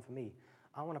has done for me,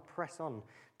 I want to press on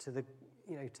to the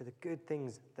good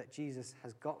things that Jesus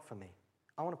has got for me.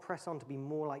 I want to press on to be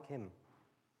more like him.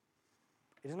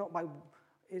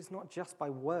 It's not just by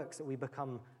works that we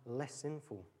become less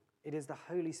sinful. It is the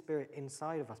Holy Spirit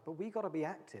inside of us, but we've got to be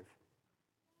active.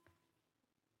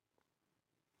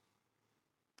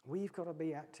 We've got to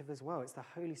be active as well. It's the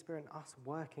Holy Spirit and us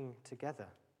working together.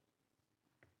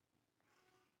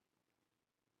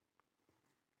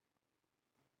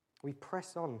 We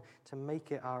press on to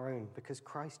make it our own because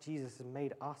Christ Jesus has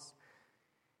made us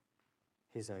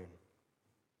his own.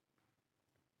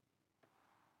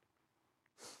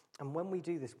 And when we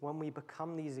do this, when we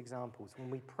become these examples, when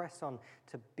we press on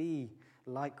to be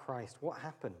like Christ, what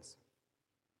happens?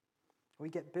 We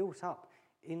get built up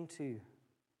into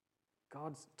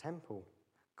God's temple,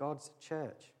 God's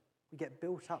church. We get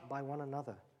built up by one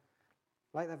another.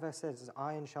 Like that verse says, as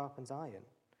iron sharpens iron,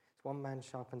 as one man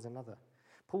sharpens another.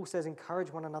 Paul says,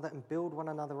 encourage one another and build one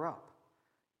another up,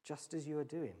 just as you are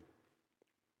doing.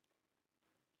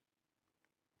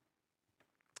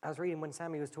 I was reading when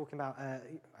Sammy was talking about,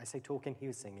 he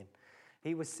was singing.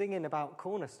 He was singing about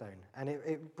Cornerstone, and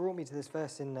it brought me to this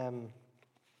verse in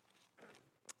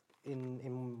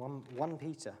 1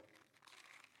 Peter.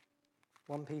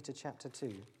 1 Peter chapter 2.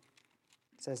 It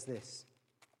says this.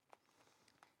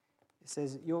 It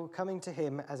says, you're coming to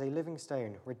him as a living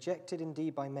stone, rejected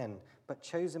indeed by men, but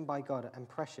chosen by God and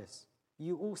precious.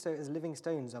 You also as living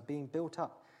stones are being built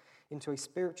up into a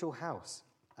spiritual house,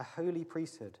 a holy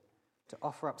priesthood, to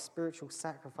offer up spiritual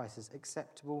sacrifices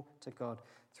acceptable to God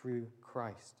through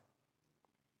Christ.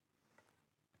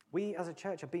 We as a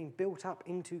church are being built up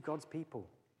into God's people.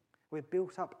 We're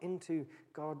built up into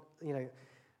God,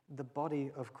 the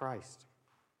body of Christ.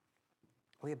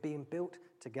 We are being built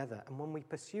together. And when we're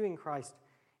pursuing Christ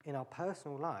in our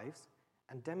personal lives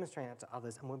and demonstrating it to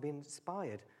others, and we're being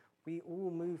inspired, we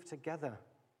all move together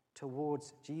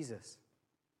towards Jesus.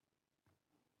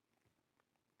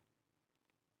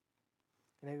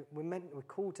 We're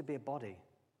called to be a body,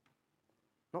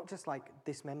 not just like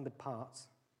dismembered parts.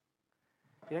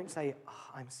 You don't say,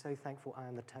 I'm so thankful I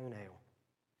am the toenail,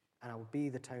 and I will be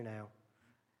the toenail,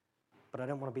 but I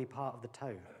don't want to be part of the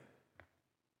toe.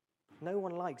 No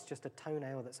one likes just a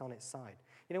toenail that's on its side.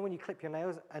 When you clip your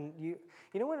nails and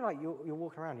when you're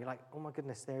walking around, you're like, oh my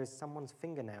goodness, there is someone's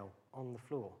fingernail on the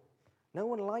floor. No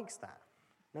one likes that.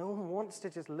 No one wants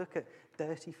to just look at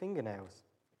dirty fingernails.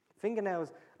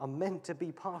 Fingernails are meant to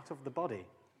be part of the body.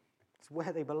 It's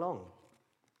where they belong.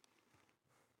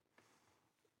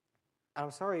 And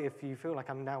I'm sorry if you feel like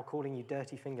I'm now calling you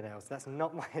dirty fingernails. That's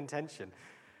not my intention.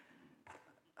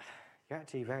 You're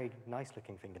actually very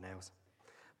nice-looking fingernails.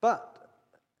 But,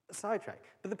 sidetrack.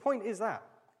 But the point is that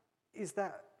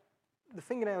the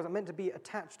fingernails are meant to be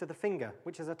attached to the finger,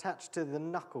 which is attached to the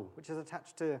knuckle, which is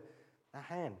attached to the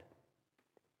hand.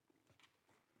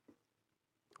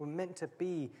 We're meant to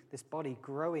be this body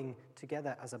growing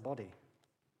together as a body.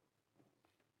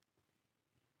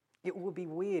 It would be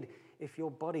weird if your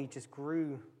body just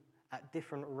grew at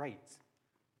different rates.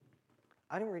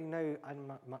 I don't really know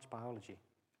much biology.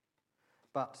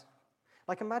 But,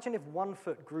 imagine if one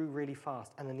foot grew really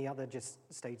fast and then the other just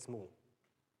stayed small.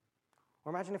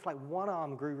 Or imagine if, one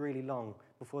arm grew really long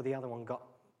before the other one got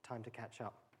time to catch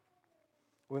up.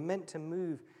 We're meant to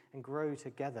move and grow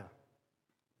together.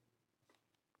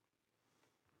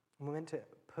 And we're meant to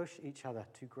push each other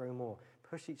to grow more,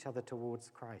 push each other towards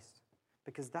Christ.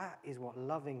 Because that is what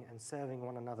loving and serving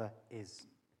one another is.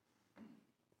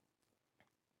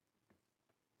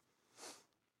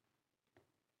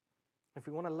 If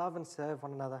we want to love and serve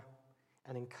one another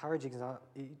and encourage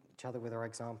each other with our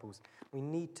examples, we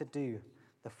need to do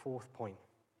the fourth point,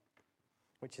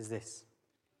 which is this.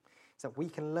 It's that we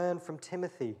can learn from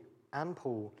Timothy and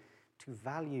Paul to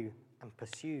value and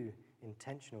pursue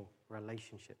intentional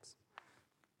relationships.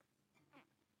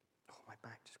 Oh, my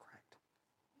back just cracked.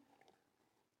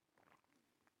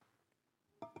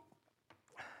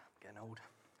 Getting old.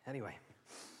 Anyway,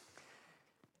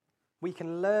 we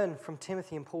can learn from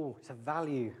Timothy and Paul to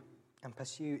value and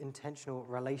pursue intentional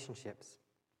relationships.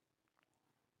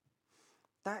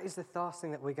 That is the last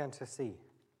thing that we're going to see,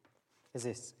 is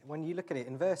this. When you look at it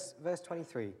in verse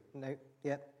 23,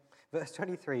 verse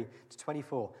 23 to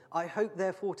 24, I hope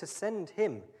therefore to send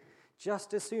him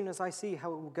just as soon as I see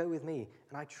how it will go with me,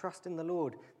 and I trust in the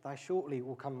Lord that I shortly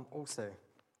will come also.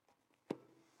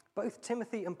 Both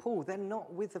Timothy and Paul, they're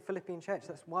not with the Philippian church.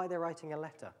 That's why they're writing a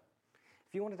letter.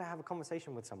 If you wanted to have a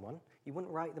conversation with someone, you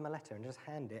wouldn't write them a letter and just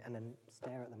hand it and then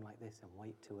stare at them like this and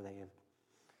wait till they have...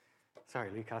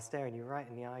 Sorry, Luke, I was staring you right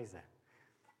in the eyes there.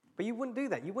 But you wouldn't do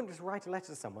that. You wouldn't just write a letter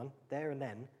to someone there and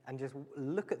then and just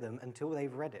look at them until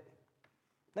they've read it.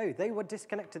 No, they were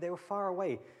disconnected. They were far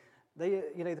away.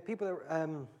 The people that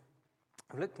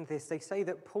have looked into this, they say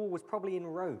that Paul was probably in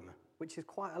Rome, which is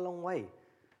quite a long way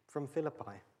from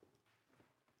Philippi.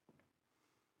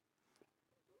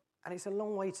 And it's a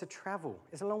long way to travel.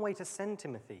 It's a long way to send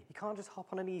Timothy. You can't just hop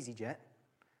on an EasyJet,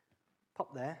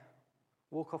 pop there,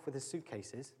 walk off with his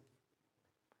suitcases.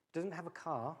 Doesn't have a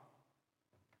car,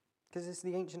 because it's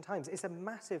the ancient times. It's a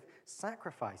massive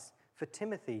sacrifice for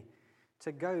Timothy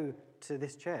to go to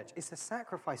this church. It's a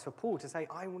sacrifice for Paul to say,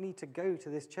 I will need to go to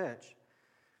this church.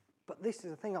 But this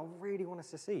is the thing I really want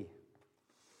us to see,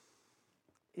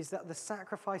 is that the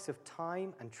sacrifice of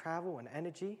time and travel and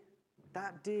energy,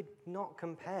 that did not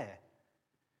compare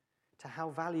to how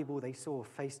valuable they saw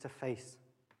face-to-face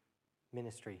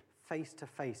ministry,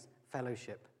 face-to-face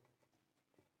fellowship.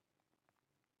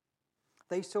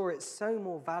 They saw it so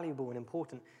more valuable and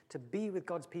important to be with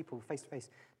God's people face-to-face.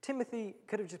 Timothy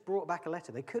could have just brought back a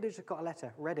letter. They could have just got a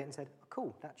letter, read it, and said, oh,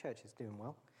 cool, that church is doing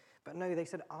well. But no, they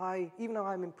said, even though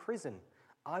I'm in prison,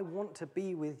 I want to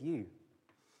be with you.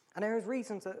 And there is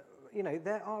reasons that,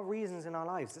 there are reasons in our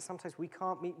lives that sometimes we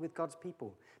can't meet with God's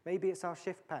people. Maybe it's our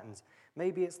shift patterns.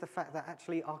 Maybe it's the fact that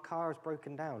actually our car is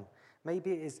broken down.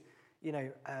 Maybe it is,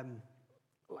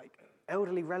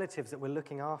 elderly relatives that we're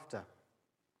looking after.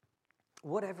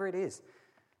 Whatever it is,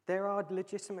 there are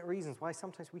legitimate reasons why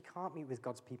sometimes we can't meet with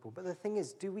God's people. But the thing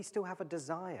is, do we still have a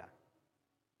desire?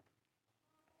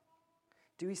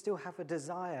 Do we still have a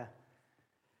desire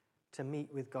to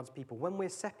meet with God's people? When we're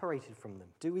separated from them,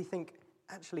 do we think,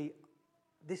 actually,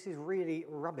 this is really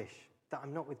rubbish that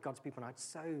I'm not with God's people and I'm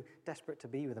so desperate to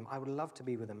be with them. I would love to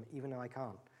be with them even though I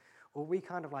can't. Or we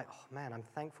kind of like, oh man, I'm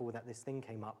thankful that this thing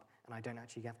came up and I don't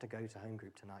actually have to go to home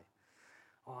group tonight.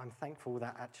 Or I'm thankful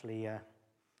that actually, I'm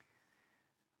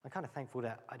kind of thankful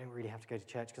that I don't really have to go to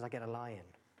church because I get a lie in.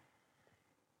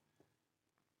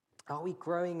 Are we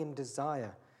growing in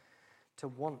desire to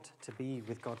want to be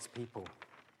with God's people?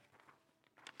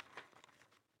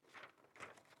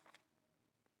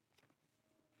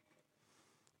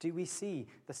 Do we see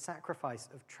the sacrifice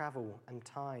of travel and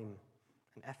time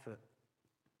and effort?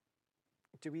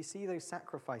 Do we see those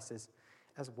sacrifices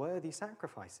as worthy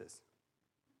sacrifices?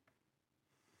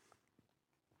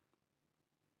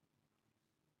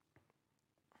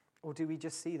 Or do we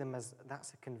just see them as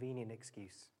that's a convenient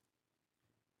excuse?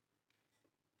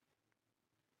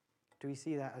 Do we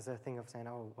see that as a thing of saying,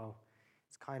 oh, well,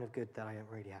 it's kind of good that I don't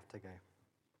really have to go?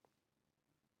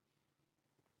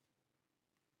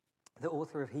 The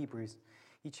author of Hebrews,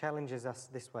 he challenges us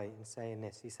this way in saying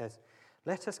this. He says,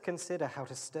 let us consider how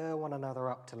to stir one another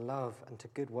up to love and to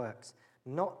good works,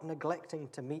 not neglecting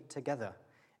to meet together,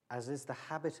 as is the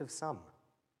habit of some,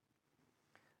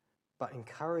 but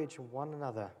encourage one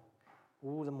another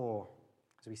all the more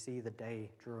as we see the day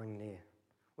drawing near.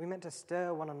 We're meant to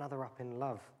stir one another up in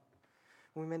love.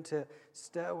 We're meant to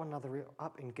stir one another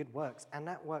up in good works, and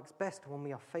that works best when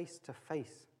we are face to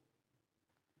face,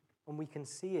 when we can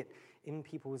see it in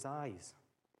people's eyes.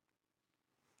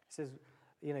 It says,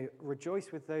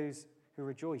 rejoice with those who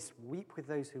rejoice, weep with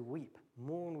those who weep,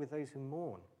 mourn with those who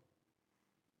mourn.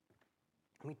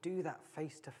 And we do that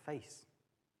face to face.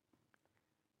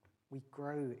 We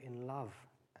grow in love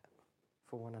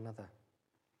for one another.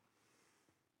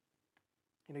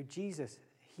 Jesus,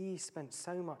 he spent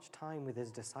so much time with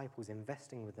his disciples,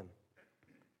 investing with them,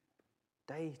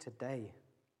 day to day,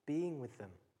 being with them,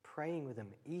 praying with them,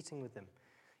 eating with them.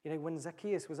 When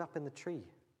Zacchaeus was up in the tree,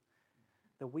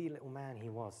 the wee little man he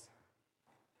was,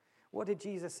 what did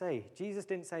Jesus say? Jesus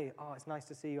didn't say, "Oh, it's nice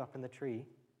to see you up in the tree."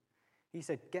 He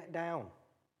said, "Get down.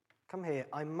 Come here.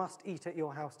 I must eat at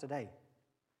your house today."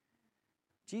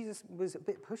 Jesus was a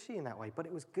bit pushy in that way, but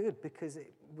it was good because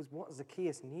it was what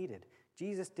Zacchaeus needed.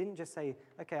 Jesus didn't just say,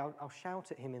 "Okay, I'll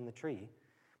shout at him in the tree."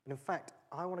 But in fact,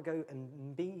 I want to go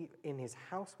and be in his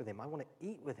house with him. I want to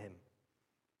eat with him.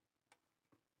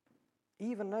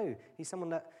 Even though he's someone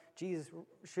that Jesus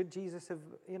have,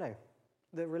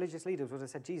 the religious leaders would have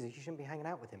said, "Jesus, you shouldn't be hanging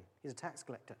out with him. He's a tax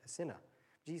collector, a sinner."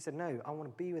 Jesus said, "No, I want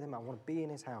to be with him. I want to be in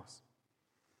his house."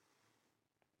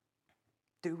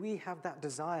 Do we have that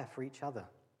desire for each other?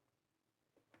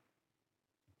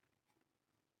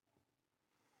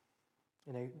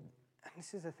 And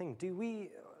this is the thing. Do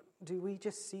we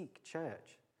just seek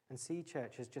church and see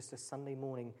church as just a Sunday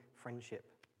morning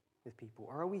friendship with people?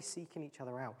 Or are we seeking each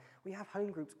other out? We have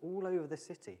home groups all over the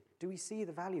city. Do we see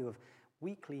the value of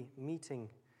weekly meeting,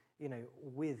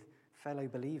 with fellow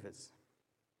believers?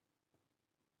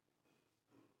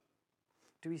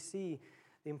 Do we see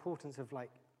the importance of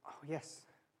yes,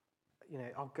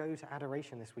 I'll go to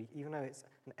adoration this week, even though it's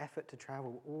an effort to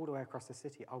travel all the way across the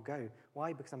city. I'll go.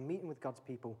 Why? Because I'm meeting with God's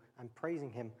people, I'm praising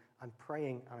him, I'm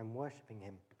praying, and I'm worshiping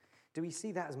him. Do we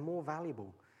see that as more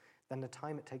valuable than the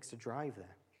time it takes to drive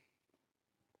there?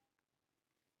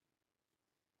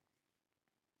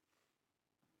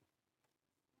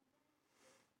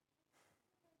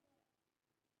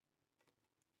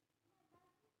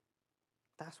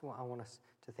 That's what I want us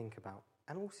to think about.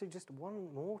 And also just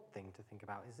one more thing to think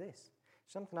about is this.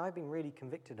 Something I've been really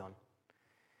convicted on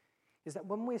is that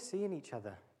when we're seeing each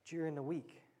other during the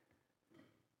week,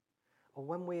 or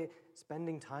when we're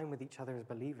spending time with each other as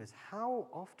believers, how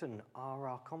often are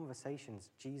our conversations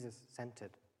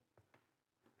Jesus-centered?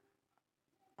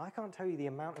 I can't tell you the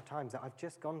amount of times that I've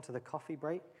just gone to the coffee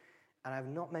break and I've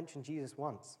not mentioned Jesus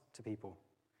once to people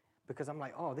because I'm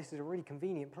like, "Oh, this is a really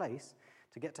convenient place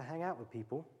to get to hang out with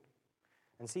people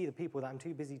and see the people that I'm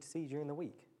too busy to see during the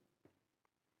week."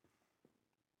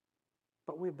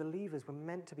 But we're believers. We're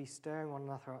meant to be stirring one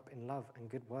another up in love and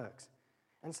good works.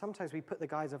 And sometimes we put the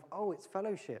guise of, "Oh, it's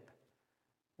fellowship,"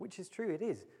 which is true, it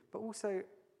is. But also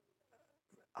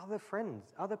other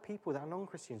friends, other people that are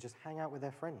non-Christians just hang out with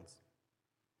their friends.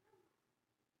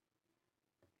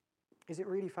 Is it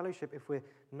really fellowship if we're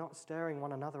not stirring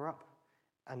one another up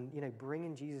and,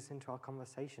 bringing Jesus into our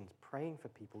conversations, praying for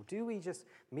people? Do we just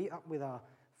meet up with our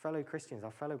fellow Christians,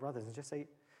 our fellow brothers, and just say,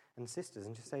 and sisters,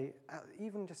 and just say,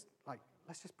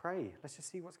 let's just pray. Let's just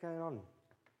see what's going on.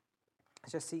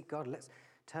 Let's just seek God. Let's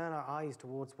turn our eyes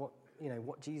towards what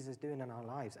Jesus is doing in our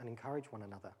lives and encourage one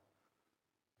another.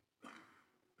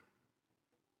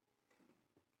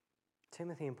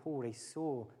 Timothy and Paul, they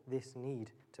saw this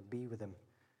need to be with them,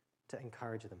 to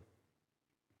encourage them.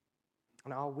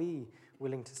 And are we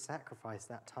willing to sacrifice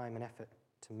that time and effort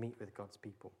to meet with God's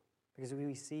people? Because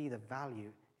we see the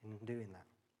value in doing that.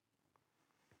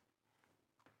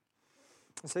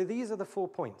 And so these are the 4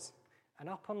 points. And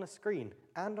up on the screen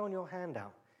and on your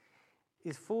handout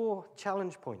is 4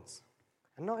 challenge points.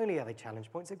 And not only are they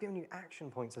challenge points, they've given you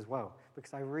action points as well,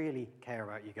 because I really care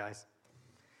about you guys.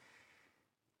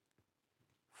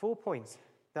 4 points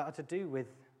that are to do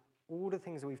with all the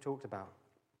things that we've talked about.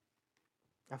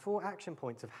 And 4 action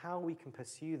points of how we can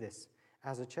pursue this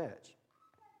as a church.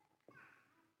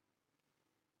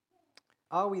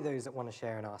 Are we those that want to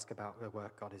share and ask about the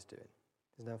work God is doing?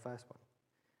 Is the first one.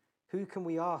 Who can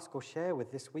we ask or share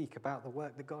with this week about the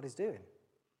work that God is doing?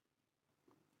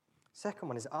 Second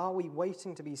one is, are we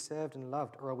waiting to be served and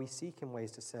loved, or are we seeking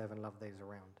ways to serve and love those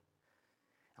around?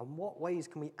 And what ways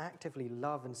can we actively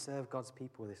love and serve God's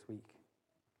people this week?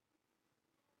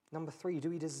 Number 3, do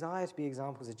we desire to be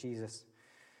examples of Jesus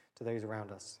to those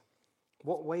around us?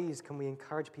 What ways can we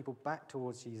encourage people back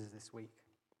towards Jesus this week?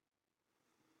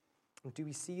 And do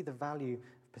we see the value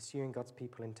of pursuing God's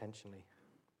people intentionally?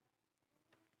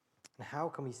 And how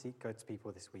can we seek God's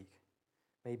people this week?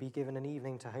 Maybe giving an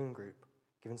evening to home group,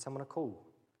 giving someone a call,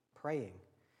 praying,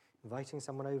 inviting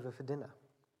someone over for dinner.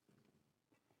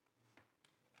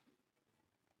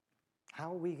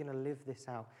 How are we going to live this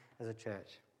out as a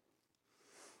church?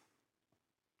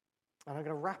 And I'm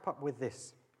going to wrap up with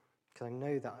this, because I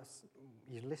know that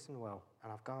you listen well,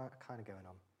 and I've got kind of going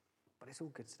on. But it's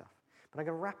all good stuff. But I'm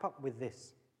going to wrap up with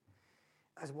this,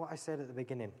 as what I said at the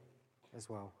beginning as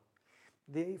well.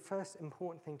 The first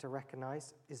important thing to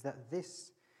recognize is that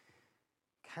this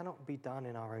cannot be done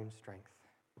in our own strength.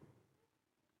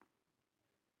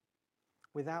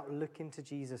 Without looking to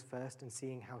Jesus first and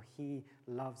seeing how he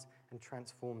loves and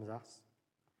transforms us,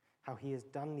 how he has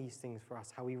done these things for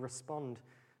us, how we respond.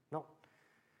 We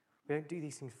don't do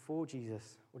these things for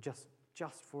Jesus or just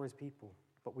for his people,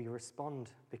 but we respond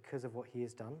because of what he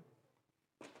has done.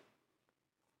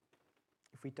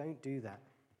 If we don't do that,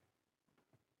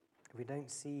 if we don't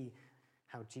see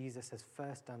how Jesus has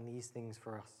first done these things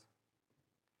for us,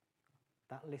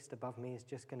 that list above me is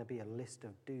just going to be a list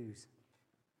of do's.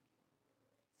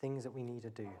 Things that we need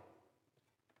to do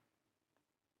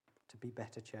to be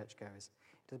better churchgoers.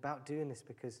 It's about doing this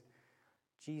because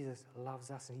Jesus loves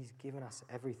us and he's given us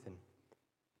everything.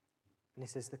 And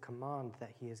this is the command that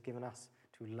he has given us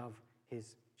to love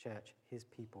his church, his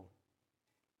people,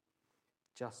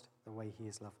 just the way he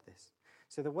has loved this.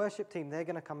 So the worship team, they're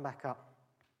going to come back up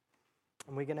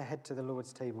and we're going to head to the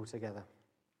Lord's table together.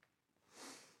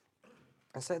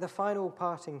 And so the final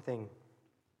parting thing.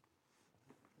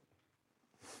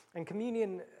 And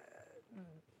communion,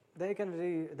 they're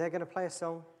going to play a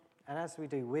song, and as we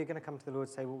do, we're going to come to the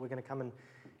Lord's table. We're going to come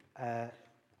and,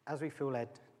 as we feel led,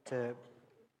 to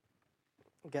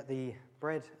get the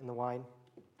bread and the wine.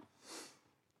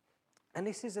 And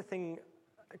this is a thing,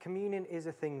 communion is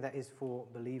a thing that is for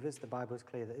believers. The Bible is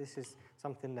clear that this is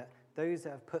something that those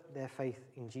that have put their faith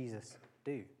in Jesus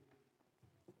do.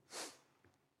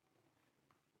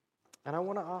 And I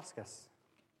want to ask us,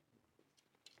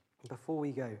 before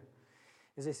we go,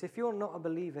 is this: if you're not a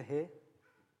believer here,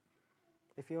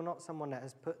 if you're not someone that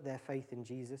has put their faith in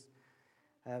Jesus,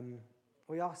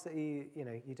 we ask that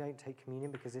you don't take communion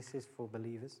because this is for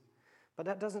believers. But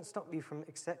that doesn't stop you from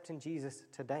accepting Jesus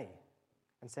today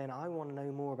and saying, I want to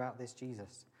know more about this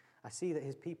Jesus. I see that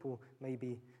his people may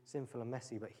be sinful and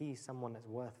messy, but he's someone that's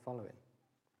worth following.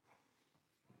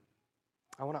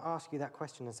 I want to ask you that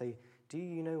question and say, do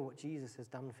you know what Jesus has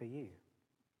done for you?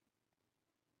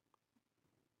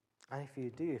 And if you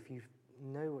do, if you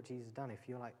know what Jesus has done, if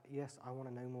you're like, yes, I want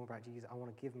to know more about Jesus, I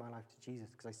want to give my life to Jesus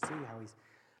because I see how he's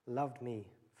loved me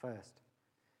first.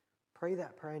 Pray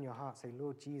that prayer in your heart. Say,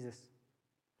 Lord Jesus,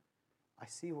 I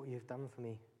see what you've done for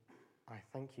me. I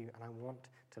thank you and I want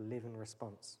to live in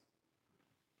response.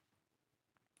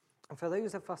 And for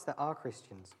those of us that are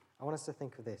Christians, I want us to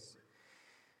think of this.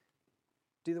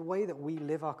 Do the way that we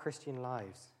live our Christian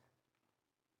lives,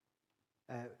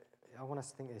 I want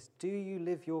us to think of this. Do you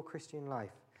live your Christian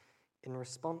life in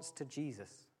response to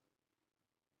Jesus?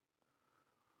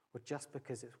 Or just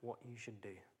because it's what you should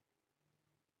do?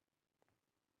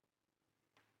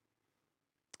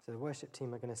 So the worship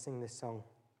team are going to sing this song.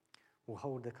 We'll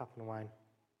hold the cup and wine,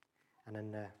 and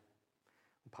then we'll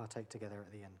partake together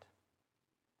at the end.